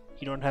game.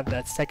 You don't have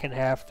that second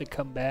half to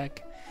come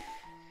back.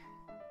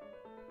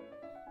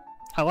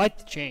 I like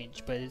the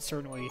change, but it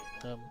certainly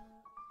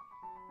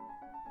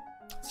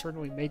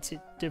makes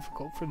it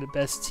difficult for the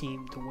best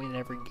team to win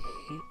every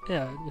game.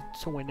 Yeah,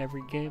 to win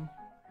every game.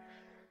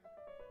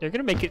 They're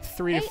gonna make it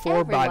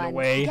 3-4, by the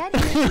way.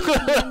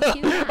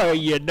 Are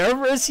you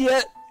nervous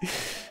yet?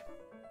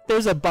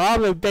 There's a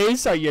bomb at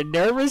base. Are you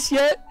nervous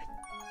yet?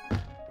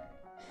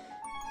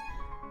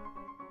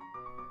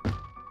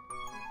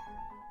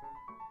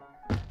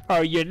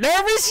 Are you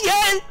nervous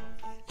yet?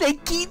 They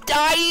keep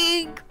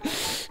dying.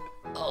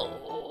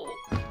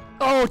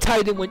 Oh,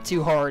 Titan went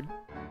too hard.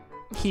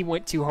 He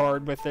went too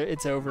hard with it.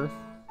 It's over.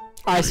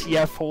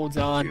 ICF holds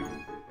on. 2,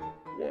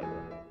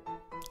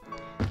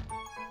 1.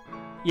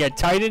 Yeah,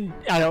 Titan.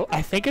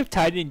 I think if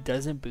Titan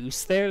doesn't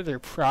boost there, they're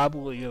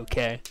probably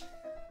okay,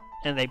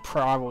 and they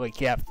probably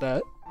kept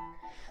that.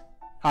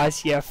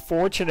 ICF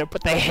fortunate,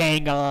 but they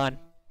hang on.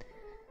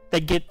 They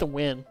get the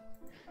win.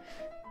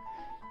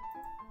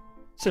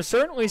 So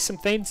certainly some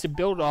things to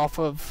build off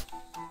of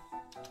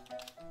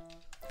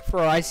for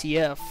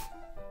ICF.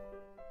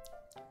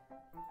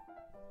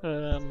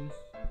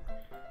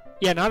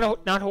 Yeah,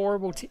 not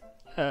horrible.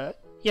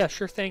 Yeah,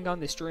 sure thing on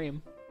the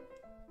stream.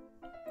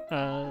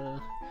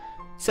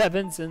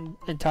 Sevens and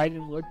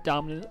Titan looked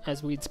dominant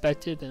as we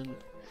expected, and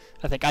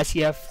I think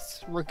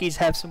ICF's rookies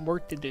have some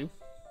work to do.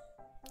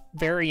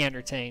 Very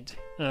entertained.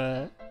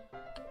 Who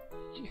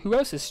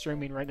else is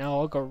streaming right now?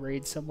 I'll go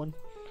raid someone.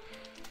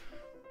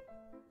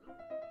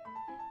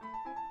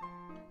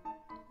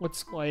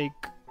 Looks like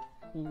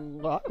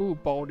ooh,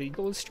 Bald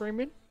Eagle is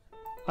streaming.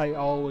 I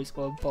always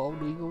love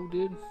Bald Eagle,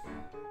 dude.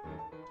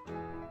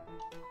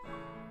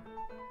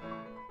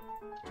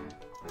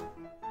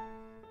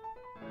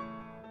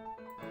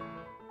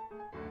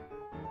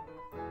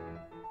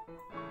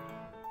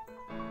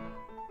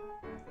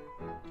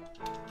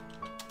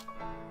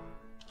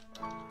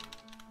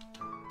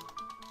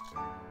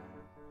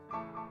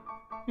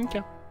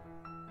 Okay.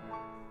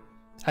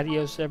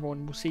 Adios,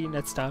 everyone. We'll see you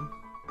next time.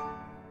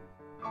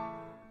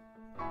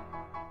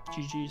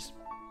 GG's.